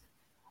was.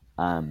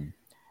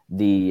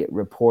 The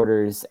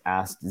reporters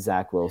asked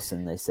Zach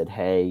Wilson, they said,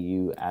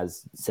 hey,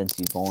 since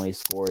you've only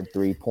scored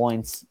 3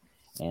 points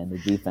and the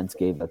defense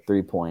gave up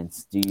 3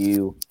 points, do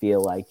you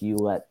feel like you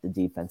let the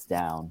defense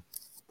down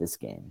this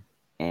game?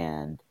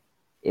 And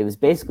it was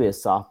basically a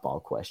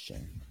softball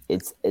question.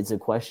 It's a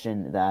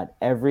question that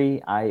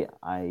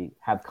I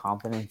have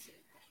confidence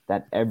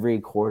that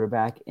every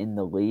quarterback in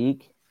the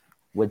league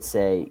would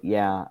say,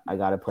 yeah, I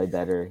got to play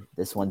better.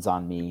 This one's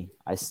on me.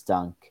 I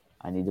stunk.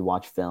 I need to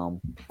watch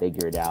film,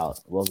 figure it out.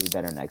 We'll be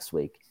better next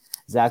week.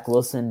 Zach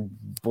Wilson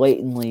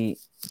blatantly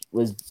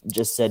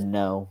just said,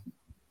 no,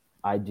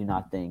 I do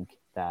not think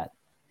that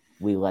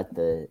we let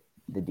the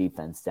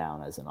defense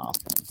down as an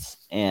offense.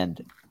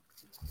 And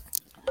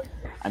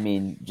I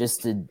mean,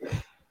 just to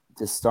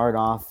start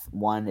off,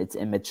 1, it's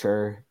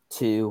immature.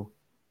 2,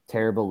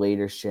 terrible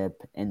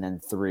leadership. And then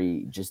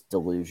 3, just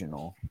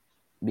delusional.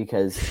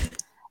 Because,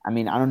 I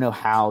mean, I don't know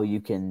how you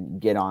can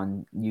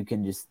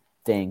just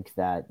think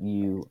that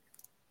you,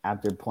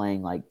 after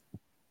playing like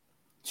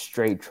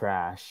straight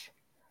trash,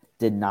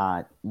 did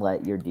not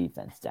let your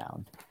defense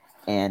down.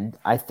 And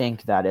I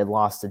think that it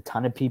lost a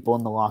ton of people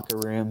in the locker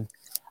room.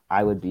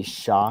 I would be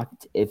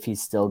shocked if he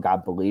still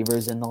got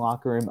believers in the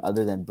locker room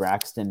other than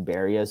Braxton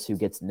Berrios, who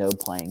gets no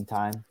playing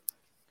time.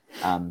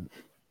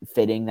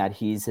 Fitting that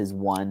he's his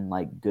one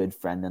like good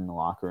friend in the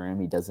locker room.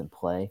 He doesn't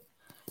play.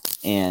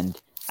 And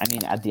I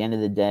mean, at the end of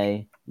the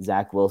day,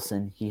 Zach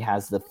Wilson, he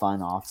has the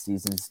fun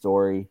offseason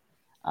story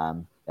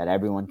that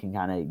everyone can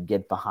kind of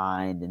get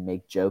behind and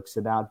make jokes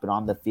about. But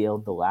on the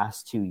field, the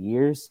last 2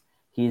 years,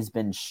 he's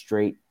been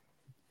straight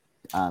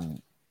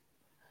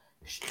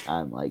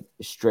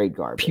straight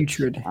garbage.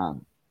 Putrid.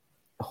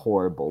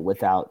 Horrible,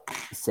 without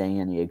saying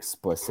any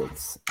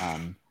explicits.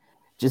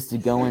 Just to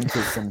go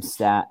into some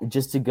stats,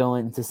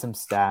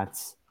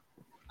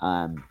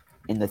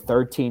 in the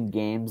 13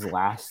 games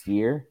last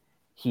year,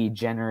 he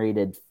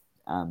generated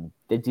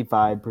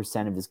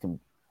 55% of his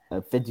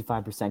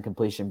 55%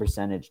 completion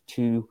percentage,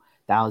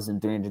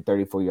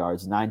 2,334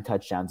 yards, 9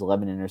 touchdowns,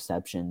 11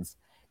 interceptions.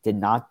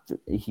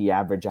 He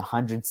averaged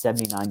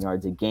 179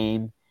 yards a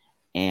game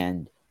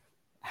and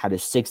had a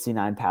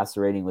 69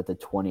 passer rating with a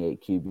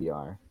 28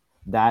 QBR.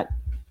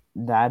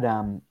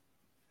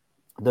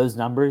 Those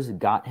numbers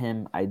got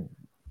him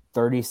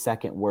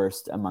 32nd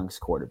worst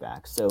amongst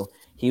quarterbacks. So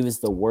he was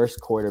the worst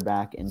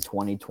quarterback in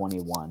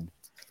 2021,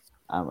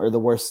 or the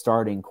worst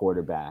starting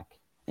quarterback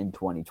in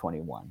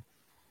 2021.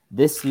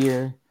 This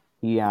year,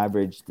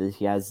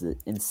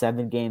 in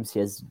 7 games, he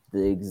has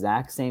the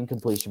exact same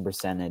completion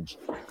percentage.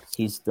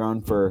 He's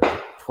thrown for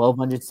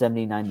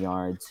 1,279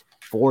 yards,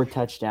 4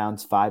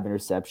 touchdowns, 5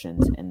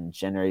 interceptions, and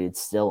generated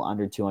still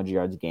under 200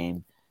 yards a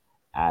game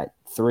at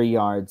 3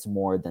 yards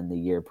more than the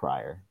year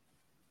prior.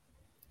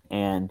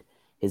 And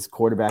his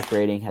quarterback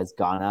rating has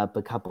gone up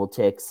a couple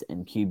ticks,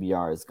 and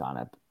QBR has gone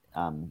up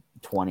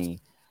 20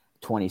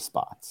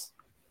 spots.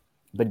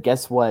 But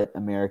guess what,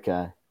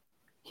 America?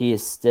 He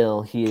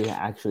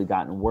actually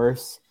gotten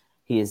worse.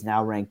 He is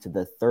now ranked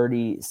the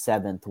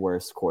 37th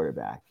worst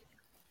quarterback.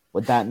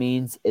 What that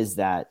means is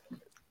that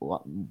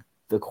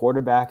the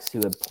quarterbacks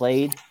who have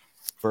played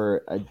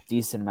a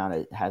decent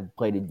amount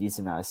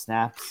of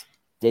snaps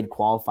did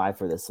qualify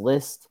for this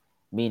list,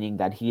 meaning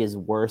that he is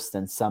worse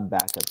than some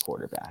backup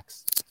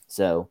quarterbacks.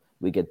 So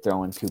we could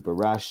throw in Cooper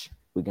Rush.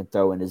 We can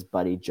throw in his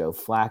buddy Joe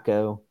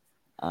Flacco.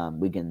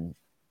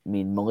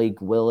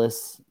 Malik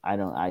Willis.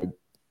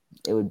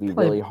 It would be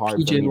Probably really hard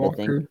PJ for me Walker.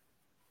 to think.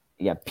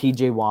 Yeah,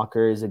 PJ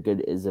Walker is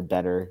a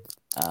better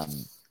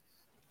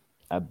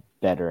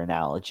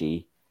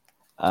analogy.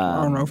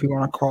 I don't know if you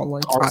want to call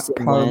it Carson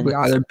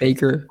either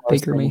Baker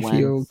Mayfield,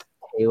 Wentz,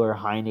 Taylor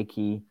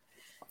Heineke,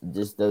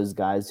 just those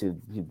guys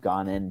who've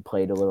gone in and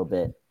played a little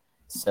bit.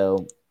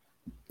 So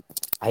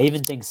I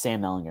even think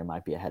Sam Ehlinger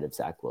might be ahead of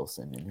Zach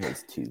Wilson in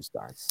his 2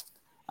 starts.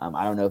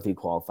 I don't know if he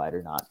qualified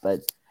or not,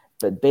 but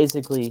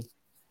basically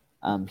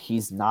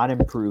he's not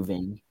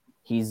improving.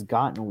 He's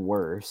gotten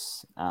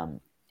worse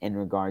in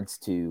regards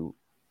to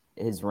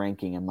his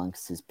ranking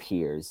amongst his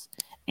peers.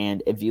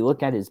 And if you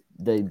look at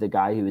the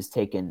guy who was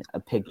taken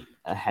a pick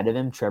ahead of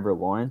him, Trevor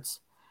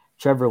Lawrence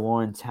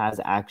has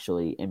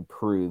actually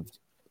improved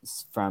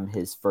from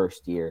his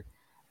first year.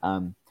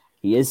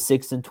 He is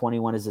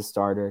 6-21 as a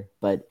starter,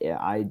 but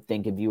I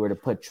think if you were to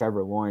put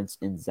Trevor Lawrence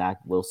in Zach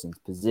Wilson's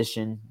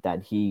position,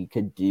 that he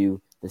could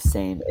do the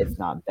same, if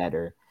not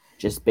better,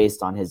 just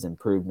based on his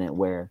improvement,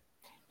 where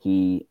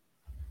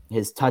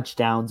his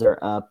touchdowns are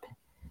up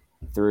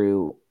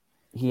through.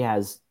 He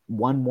has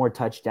one more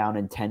touchdown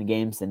in 10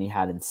 games than he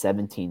had in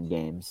 17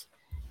 games.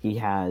 He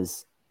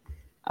has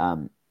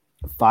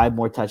 5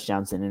 more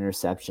touchdowns than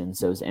interceptions.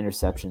 So his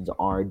interceptions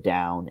are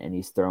down, and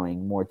he's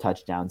throwing more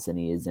touchdowns than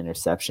he is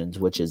interceptions,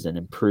 which is an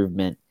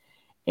improvement.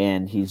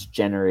 And he's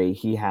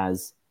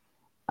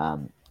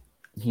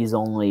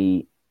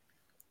only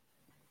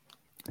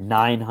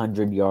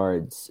 900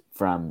 yards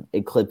from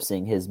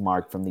eclipsing his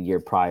mark from the year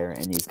prior,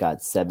 and he's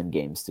got 7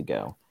 games to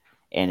go.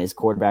 And his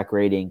quarterback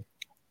rating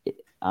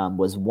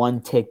was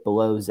 1 tick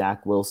below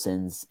Zach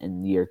Wilson's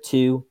in year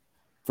 2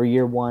 for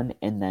year 1,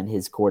 and then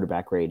his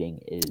quarterback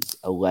rating is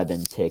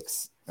 11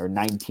 ticks or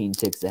 19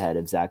 ticks ahead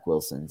of Zach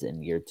Wilson's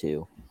in year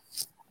 2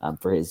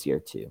 for his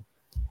year 2.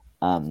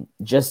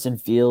 Justin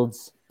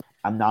Fields,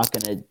 I'm not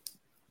going to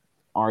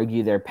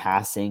argue their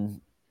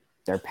passing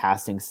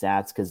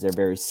stats because they're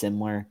very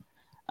similar.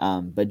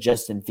 But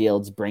Justin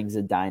Fields brings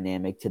a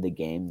dynamic to the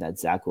game that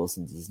Zach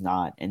Wilson does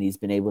not, and he's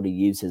been able to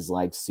use his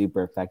legs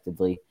super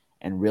effectively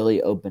and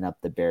really open up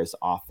the Bears'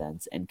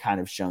 offense and kind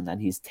of shown that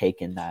he's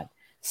taken that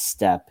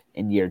step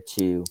in year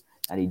 2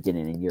 that he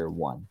didn't in year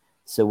 1.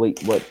 So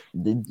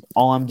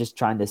all I'm just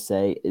trying to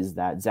say is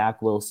that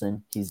Zach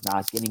Wilson, he's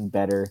not getting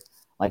better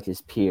like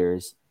his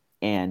peers,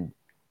 and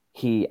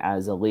he,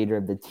 as a leader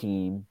of the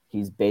team,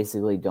 he's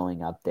basically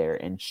going up there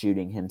and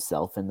shooting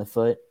himself in the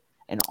foot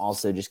and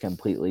also just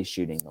completely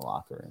shooting the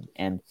locker room.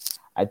 And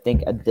I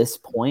think at this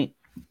point,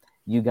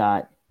 you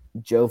got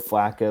Joe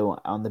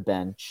Flacco on the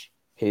bench,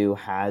 who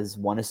has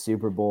won a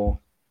Super Bowl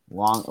a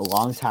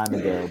long time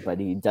ago, but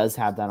he does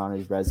have that on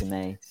his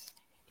resume.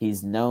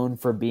 He's known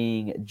for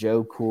being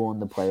Joe Cool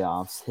in the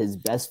playoffs. His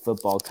best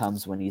football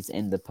comes when he's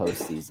in the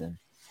postseason.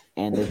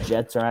 And the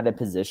Jets are at a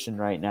position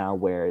right now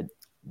where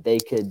they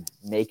could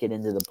make it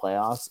into the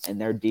playoffs, and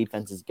their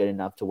defense is good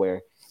enough to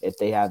where if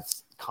they have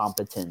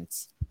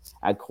competence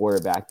at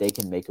quarterback, they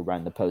can make a run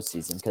in the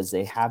postseason because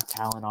they have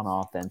talent on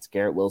offense.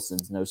 Garrett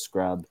Wilson's no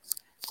scrub.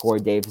 Corey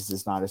Davis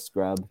is not a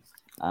scrub.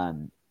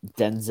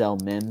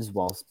 Denzel Mims,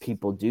 while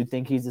people do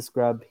think he's a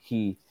scrub,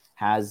 he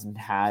has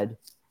had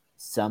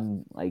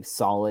some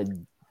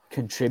solid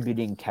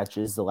contributing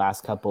catches the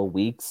last couple of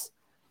weeks.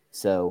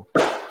 So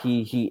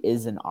he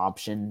is an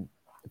option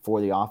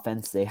for the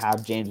offense. They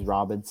have James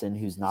Robinson,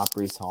 who's not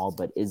Breece Hall,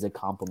 but is a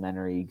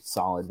complimentary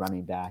solid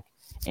running back.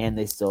 And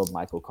they still have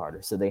Michael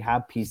Carter. So they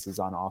have pieces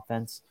on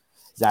offense.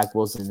 Zach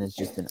Wilson has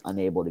just been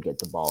unable to get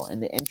the ball.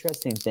 And the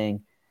interesting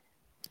thing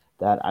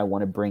that I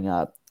want to bring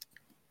up,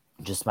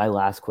 just my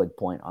last quick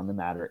point on the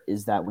matter,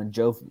 is that when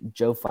Joe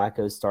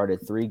Flacco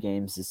started 3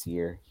 games this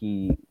year,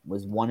 he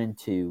was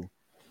 1-2.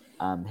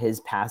 His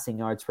passing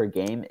yards per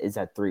game is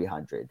at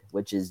 300,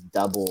 which is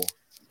double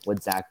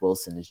what Zach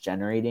Wilson is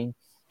generating.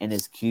 And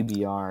his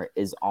QBR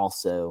is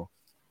also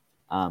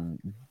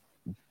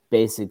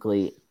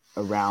basically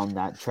around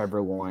that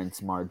Trevor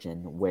Lawrence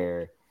margin,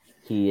 where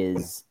he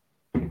is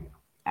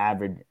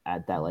average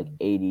at that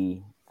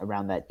 80,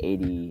 around that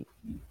 80,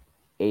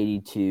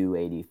 82,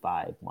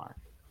 85 mark.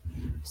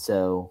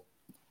 So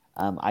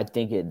I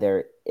think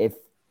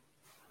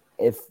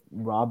if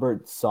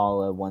Robert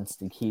Saleh wants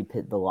to keep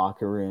the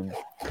locker room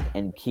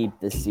and keep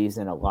the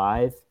season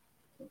alive,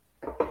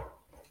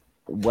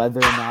 whether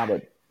or not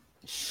it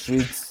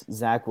shoots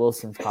Zach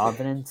Wilson's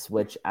confidence,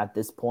 which at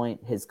this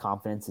point his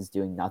confidence is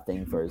doing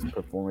nothing for his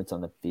performance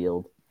on the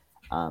field.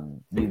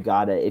 You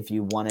gotta, if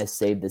you want to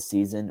save the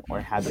season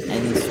or have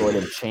any sort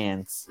of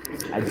chance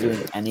at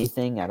doing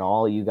anything at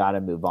all, you got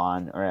to move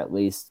on, or at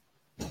least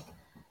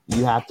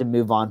you have to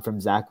move on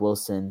from Zach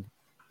Wilson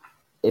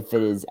if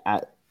it is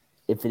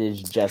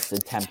just a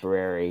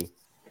temporary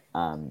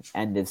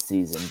end of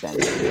season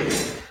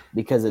benefit.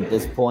 Because at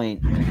this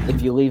point,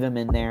 if you leave him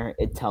in there,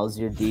 it tells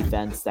your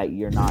defense that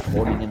you're not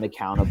holding him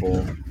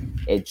accountable.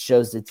 It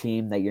shows the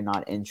team that you're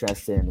not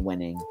interested in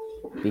winning,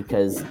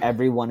 because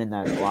everyone in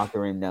that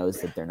locker room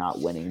knows that they're not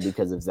winning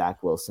because of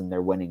Zach Wilson.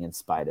 They're winning in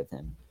spite of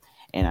him.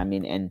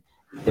 And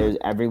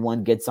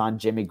everyone gets on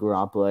Jimmy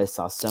Garoppolo. I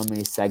saw so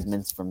many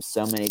segments from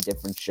so many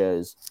different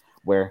shows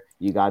where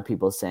you got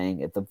people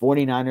saying if the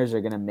 49ers are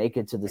going to make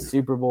it to the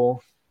Super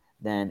Bowl,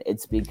 then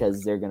it's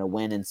because they're going to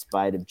win in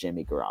spite of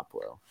Jimmy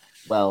Garoppolo.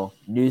 Well,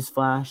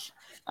 newsflash,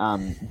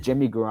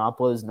 Jimmy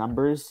Garoppolo's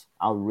numbers,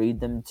 I'll read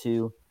them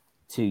to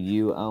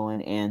you,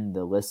 Owen, and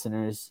the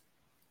listeners.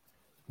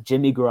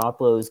 Jimmy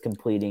Garoppolo is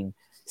completing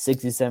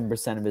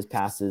 67% of his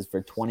passes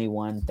for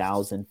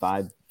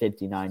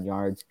 21,559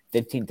 yards,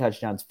 15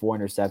 touchdowns, 4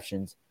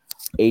 interceptions,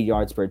 8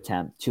 yards per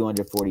attempt,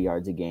 240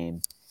 yards a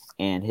game.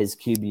 And his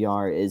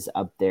QBR is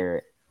up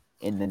there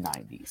in the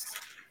 90s.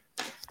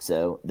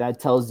 So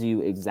that tells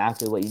you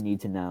exactly what you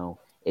need to know.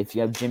 if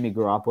you have Jimmy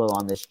Garoppolo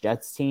on this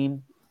Jets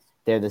team,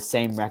 they're the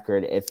same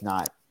record, if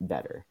not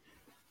better.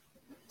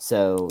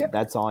 So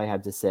that's all I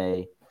have to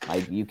say.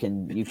 Like you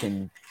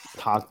can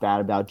talk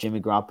bad about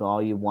Jimmy Garoppolo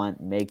all you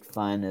want, make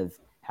fun of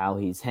how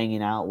he's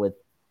hanging out with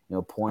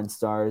porn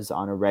stars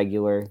on a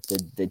regular.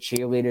 The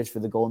cheerleaders for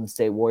the Golden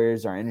State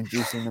Warriors are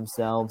introducing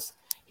themselves.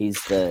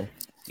 He's the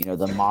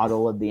the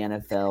model of the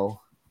NFL.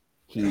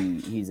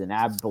 He's an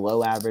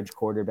below average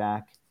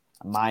quarterback.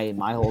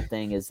 My whole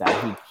thing is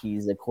that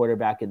he's a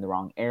quarterback in the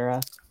wrong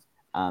era.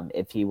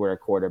 If he were a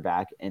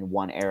quarterback in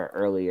one era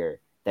earlier,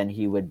 then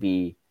he would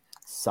be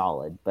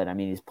solid. But I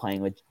mean, he's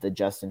playing with the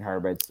Justin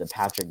Herberts, the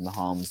Patrick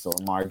Mahomes, the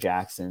Lamar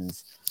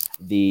Jacksons,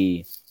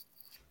 the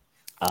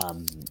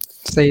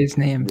say his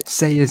name.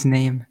 Say his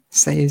name.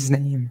 Say his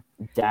name.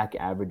 Dak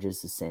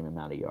averages the same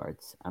amount of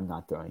yards. I'm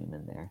not throwing him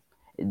in there.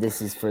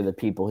 This is for the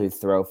people who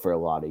throw for a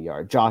lot of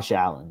yards. Josh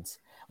Allen's.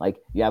 Like,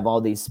 you have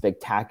all these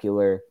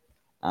spectacular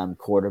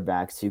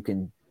quarterbacks who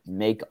can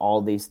make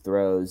all these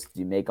throws,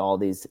 you make all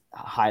these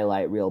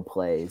highlight reel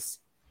plays,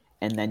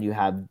 and then you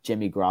have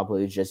Jimmy Garoppolo,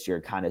 who's just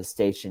your kind of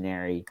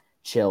stationary,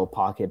 chill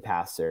pocket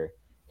passer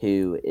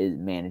who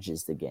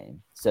manages the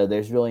game. So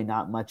there's really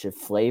not much of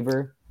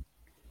flavor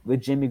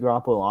with Jimmy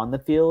Garoppolo on the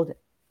field.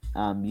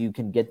 You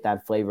can get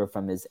that flavor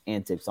from his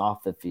antics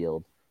off the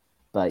field,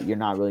 but you're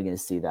not really going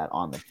to see that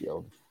on the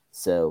field.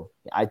 So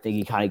I think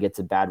he kind of gets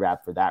a bad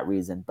rap for that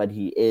reason, but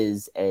he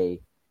is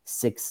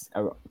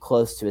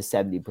close to a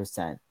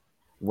 70%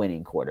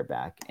 winning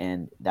quarterback.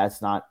 And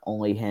that's not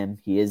only him.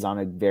 He is on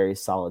a very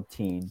solid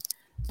team.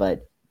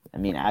 But, I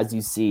mean, as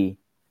you see,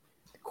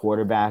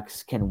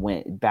 quarterbacks can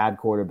win. Bad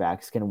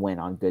quarterbacks can win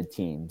on good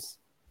teams.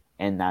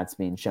 And that's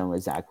being shown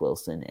with Zach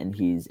Wilson.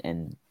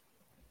 And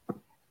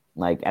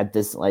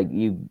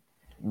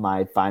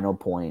my final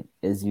point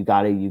is you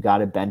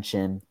gotta bench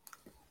him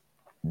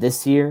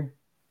this year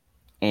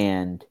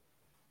and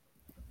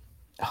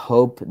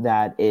hope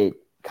that it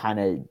kind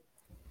of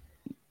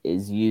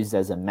is used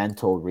as a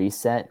mental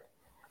reset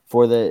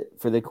for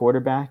the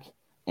quarterback.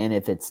 And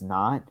if it's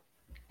not,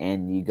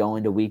 and you go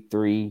into week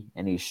 3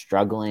 and he's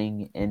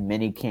struggling in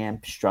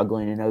minicamp,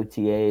 struggling in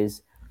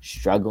OTAs,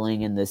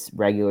 struggling in this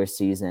regular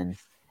season,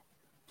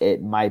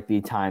 it might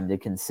be time to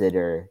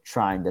consider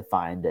trying to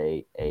find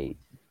a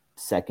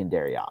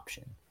secondary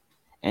option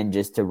and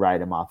just to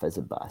write him off as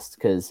a bust.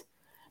 Because,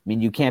 I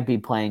mean, you can't be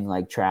playing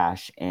like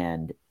trash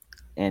and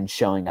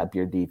showing up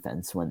your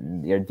defense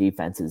when your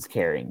defense is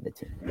carrying the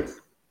team.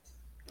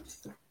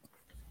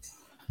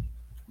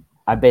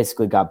 I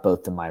basically got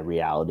both of my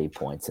reality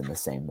points in the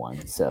same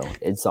one. So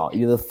it's all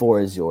the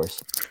 4 is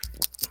yours.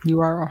 You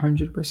are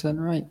 100%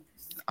 right.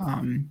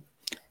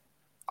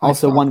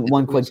 Also,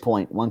 one quick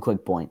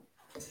point.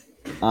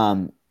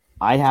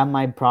 I have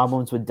my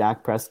problems with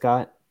Dak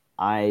Prescott.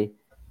 I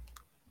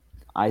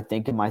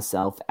think of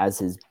myself as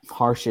his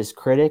harshest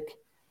critic,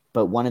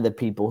 but one of the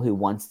people who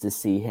wants to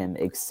see him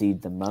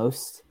exceed the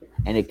most,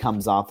 and it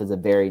comes off as a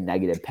very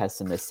negative,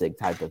 pessimistic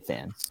type of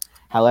fan.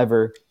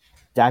 However,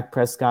 Dak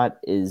Prescott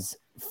is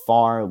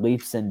far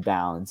leaps and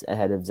bounds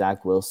ahead of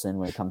Zach Wilson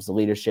when it comes to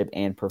leadership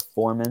and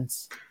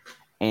performance,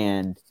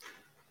 and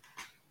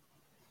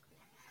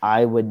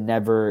I would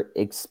never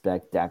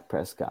expect Dak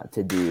Prescott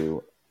to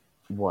do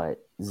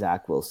what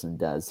Zach Wilson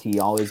does. He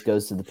always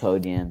goes to the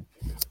podium,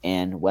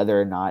 and whether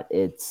or not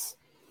it's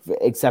 –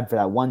 except for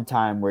that one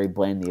time where he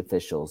blamed the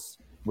officials,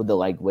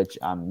 which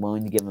I'm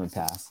willing to give him a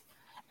pass.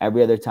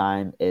 Every other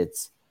time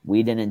it's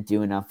we didn't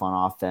do enough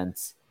on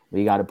offense,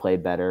 we got to play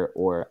better,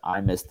 or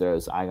I missed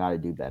throws, I got to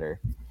do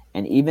better.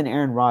 And even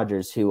Aaron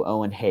Rodgers, who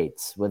Owen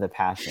hates with a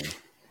passion,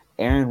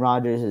 Aaron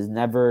Rodgers has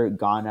never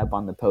gone up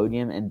on the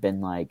podium and been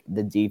like,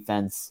 the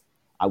defense,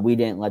 we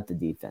didn't let the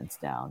defense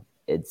down.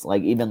 It's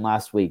like even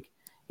last week,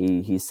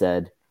 he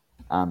said,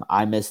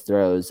 I missed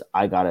throws.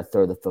 I got to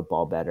throw the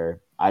football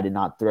better. I did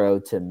not throw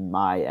to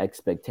my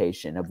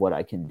expectation of what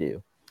I can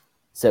do.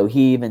 So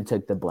he even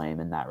took the blame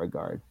in that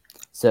regard.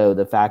 So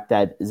the fact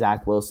that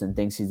Zach Wilson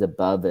thinks he's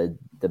above the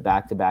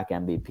back-to-back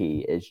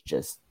MVP is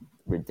just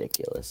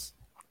ridiculous.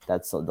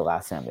 That's the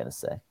last thing I'm going to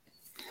say.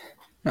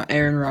 Now,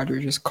 Aaron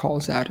Rodgers just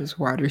calls out his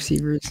wide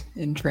receivers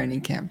in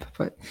training camp,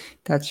 but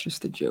that's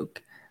just a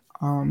joke.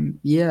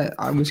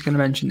 I was going to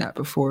mention that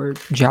before.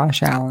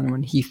 Josh Allen,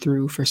 when he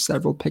threw for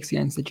several picks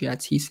against the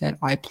Jets, he said,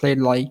 I played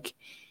like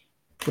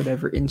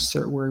whatever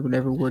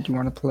word you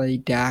want to play,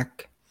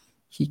 Dak.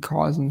 He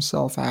calls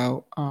himself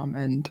out.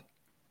 And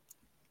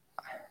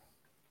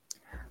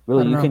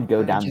really, you can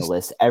go down the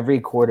list. Every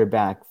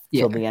quarterback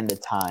till the end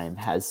of time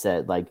has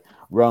said, like,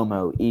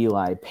 Romo,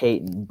 Eli,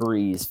 Peyton,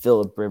 Breeze,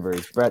 Phillip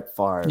Rivers, Brett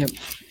Favre,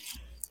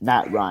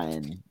 Matt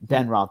Ryan,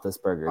 Ben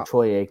Roethlisberger,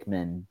 Troy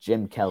Aikman,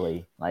 Jim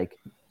Kelly,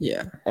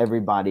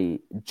 everybody,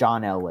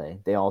 John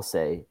Elway, they all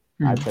say,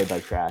 I played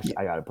like trash,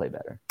 I got to play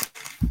better.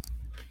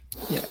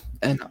 Yeah,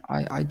 and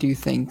I do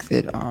think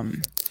that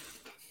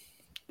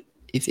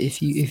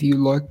if you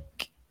look,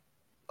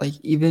 like,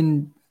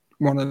 even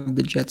one of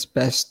the Jets'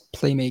 best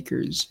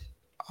playmakers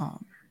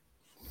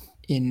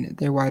in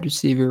their wide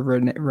receiver,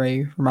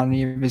 Ray, remind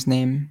me of his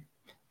name,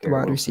 the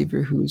wide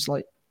receiver who's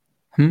like,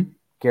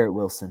 Garrett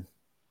Wilson.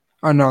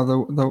 Oh no,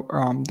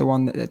 the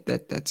one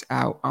that's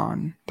out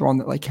on the one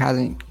that like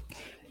hasn't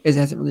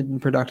really been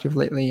productive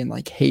lately and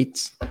like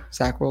hates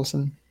Zach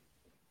Wilson.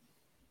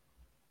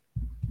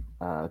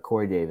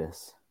 Corey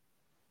Davis.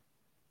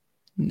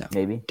 No,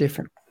 maybe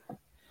different.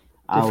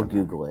 I'll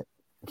Google it.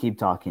 Keep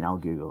talking. I'll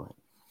Google it.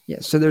 Yeah,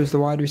 so there's the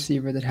wide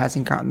receiver that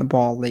hasn't gotten the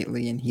ball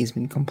lately, and he's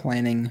been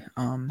complaining.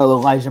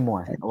 Elijah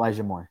Moore.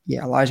 Elijah Moore.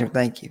 Yeah, Elijah.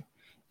 Thank you.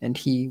 And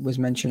he was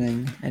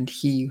mentioning,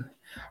 a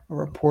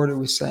reporter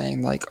was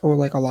saying, like, oh,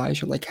 like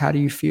Elijah, like, how do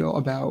you feel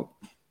about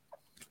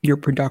your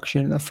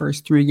production in the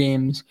first 3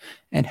 games,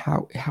 and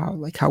how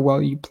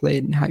well you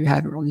played, and how you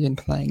haven't really been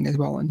playing as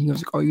well? And he was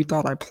like, oh, you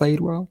thought I played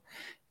well?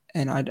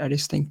 And I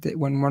just think that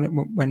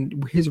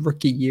when his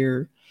rookie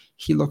year,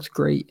 he looked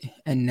great,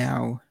 and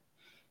now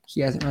he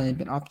hasn't really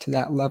been up to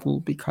that level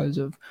because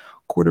of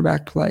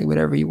quarterback play,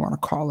 whatever you want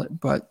to call it.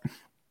 But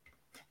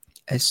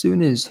as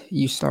soon as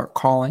you start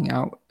calling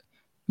out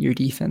your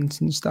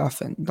defense and stuff,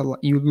 and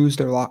you lose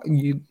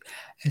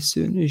as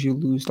soon as you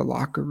lose the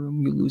locker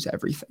room, you lose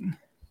everything.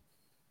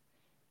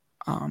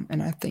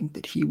 And I think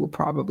that he will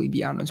probably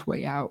be on his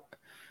way out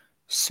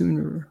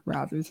sooner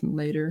rather than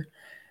later.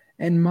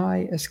 And my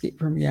escape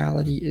from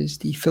reality is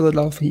the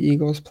Philadelphia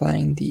Eagles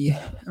playing the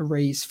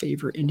Rays'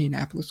 favorite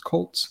Indianapolis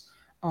Colts.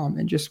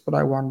 And just what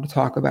I wanted to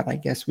talk about, I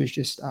guess, was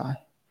just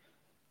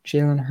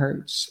Jalen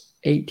Hurts,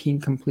 18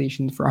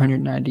 completions for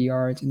 190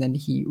 yards, and then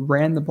he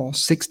ran the ball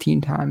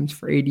 16 times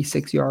for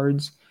 86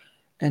 yards.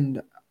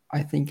 And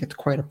I think it's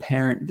quite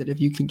apparent that if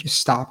you can just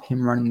stop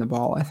him running the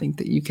ball, I think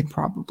that you can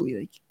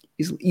probably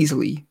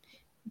easily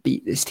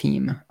beat this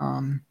team.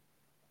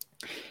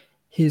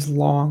 His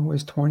long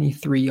was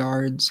 23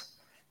 yards.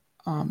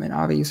 And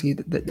obviously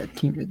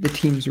the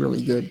team's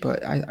really good,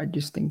 but I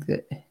just think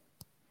that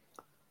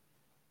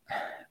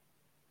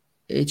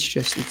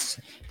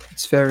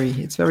it's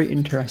very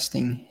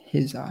interesting.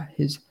 His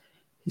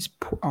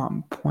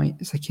point,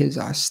 it's like his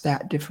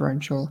stat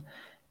differential,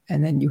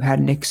 and then you had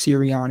Nick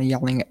Sirianni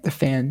yelling at the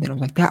fan. Then I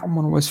was like, that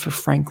one was for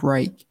Frank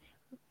Reich,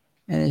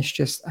 and it's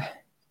just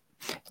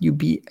you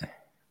beat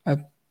a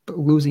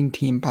losing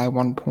team by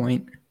 1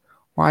 point.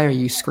 Why are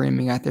you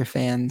screaming at their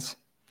fans?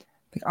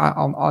 Like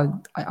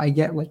I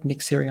get like Nick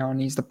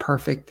Sirianni is the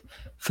perfect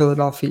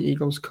Philadelphia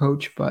Eagles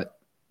coach, but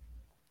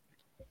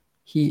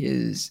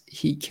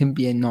he can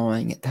be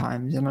annoying at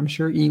times, and I'm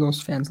sure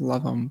Eagles fans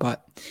love him,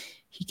 but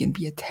he can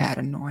be a tad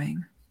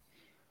annoying.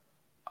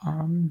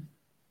 And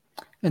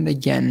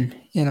again,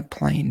 in a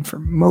plane for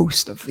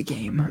most of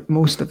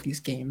these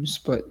games,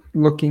 but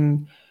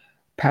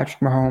Patrick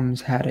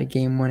Mahomes had a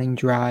game-winning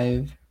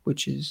drive,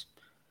 which is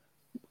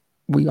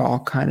we all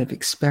kind of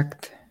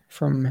expect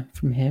from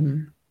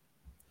him.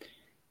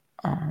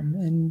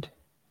 And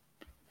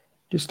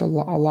just a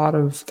lot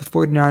of the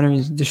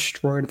 49ers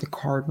destroyed the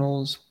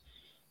Cardinals.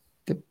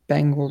 The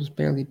Bengals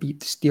barely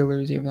beat the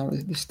Steelers, even though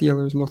the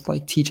Steelers looked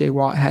like TJ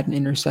Watt had an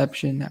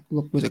interception. That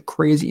was a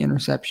crazy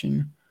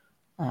interception.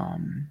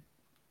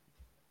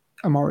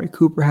 Amari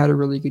Cooper had a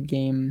really good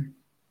game.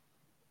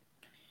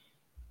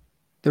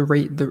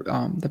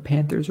 The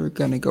Panthers are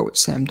going to go with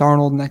Sam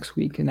Darnold next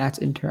week, and that's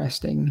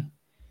interesting.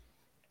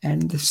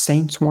 And the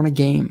Saints won a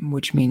game,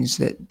 which means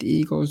that the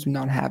Eagles do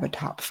not have a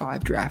top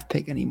 5 draft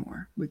pick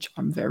anymore, which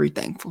I'm very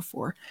thankful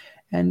for.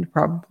 And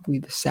probably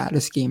the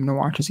saddest game to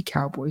watch as a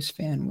Cowboys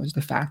fan was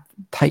the fact that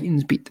the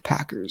Titans beat the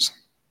Packers.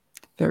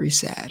 Very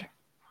sad.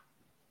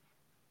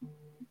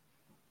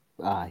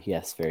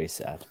 Yes, very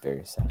sad.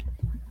 Very sad.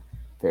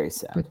 Very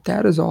sad. But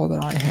that is all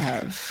that I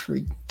have for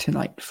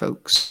tonight,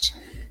 folks.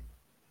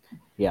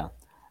 Yeah.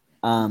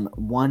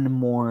 One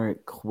more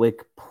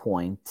quick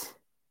point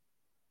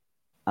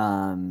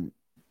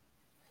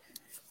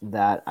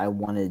that I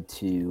wanted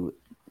to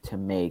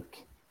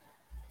make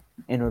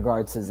in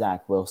regards to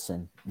Zach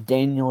Wilson.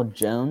 Daniel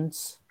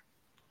Jones,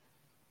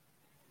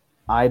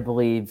 I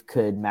believe,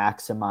 could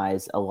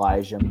maximize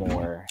Elijah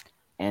Moore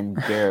and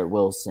Garrett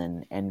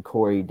Wilson and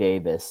Corey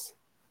Davis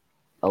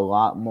a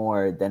lot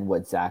more than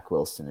what Zach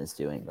Wilson is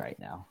doing right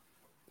now.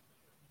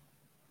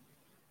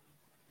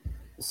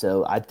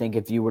 So I think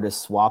if you were to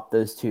swap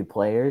those two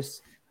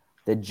players,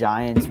 the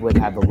Giants would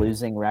have a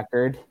losing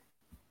record,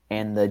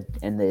 and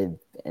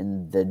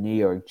the New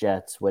York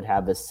Jets would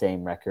have the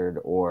same record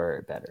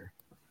or better.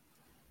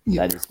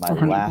 Yeah, that is my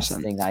 100%.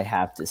 Last thing I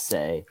have to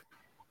say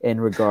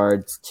in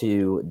regards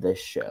to this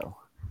show,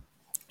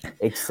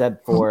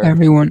 except for that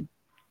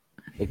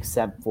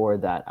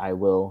I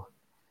will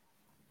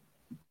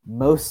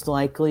most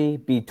likely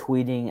be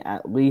tweeting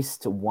at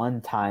least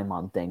one time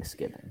on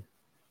Thanksgiving.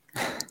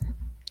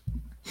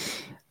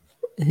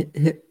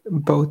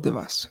 Both of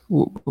us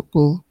will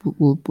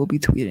be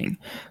tweeting,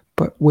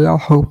 but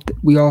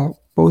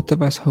both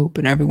of us hope,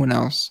 and everyone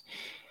else,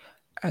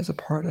 as a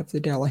part of the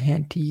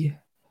Delahanty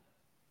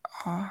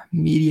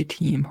media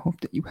team,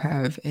 hope that you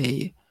have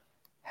a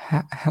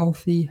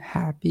healthy,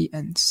 happy,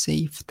 and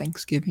safe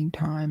Thanksgiving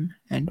time.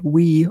 And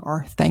we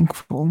are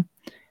thankful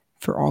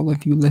for all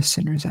of you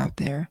listeners out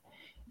there,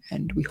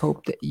 and we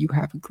hope that you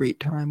have a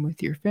great time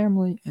with your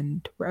family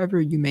and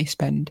wherever you may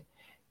spend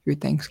your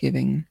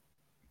Thanksgiving.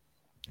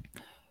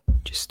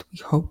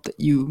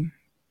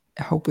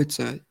 I hope it's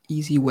a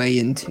easy way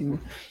into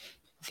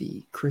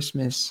the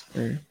Christmas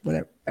or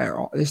whatever,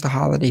 it's the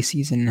holiday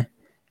season,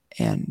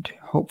 and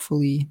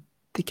hopefully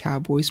the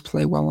Cowboys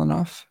play well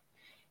enough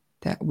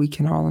that we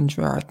can all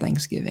enjoy our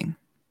Thanksgiving.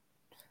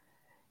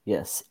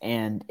 Yes,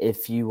 and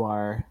if you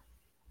are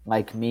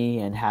like me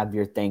and have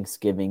your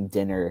Thanksgiving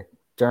dinner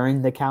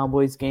during the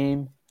Cowboys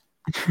game,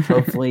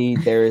 hopefully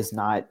there is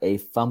not a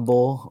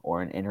fumble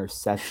or an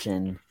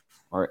interception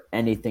or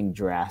anything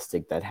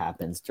drastic that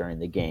happens during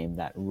the game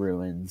that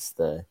ruins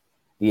the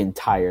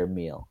entire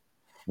meal,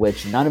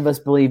 which none of us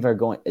believe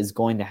is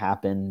going to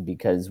happen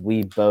because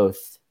we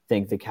both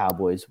think the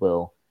Cowboys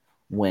will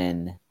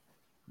win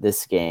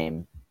this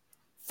game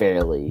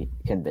fairly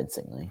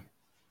convincingly.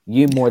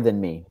 You more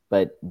than me,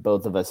 but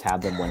both of us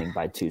have them winning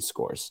by 2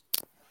 scores.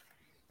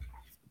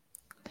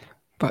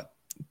 But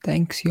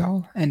thanks,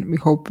 y'all, and we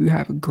hope you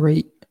have a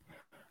great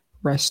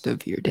rest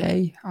of your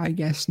day, I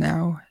guess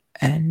now,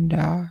 and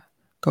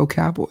go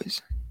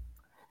Cowboys.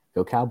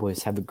 Go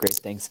Cowboys. Have a great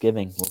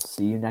Thanksgiving. We'll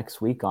see you next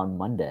week on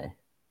Monday.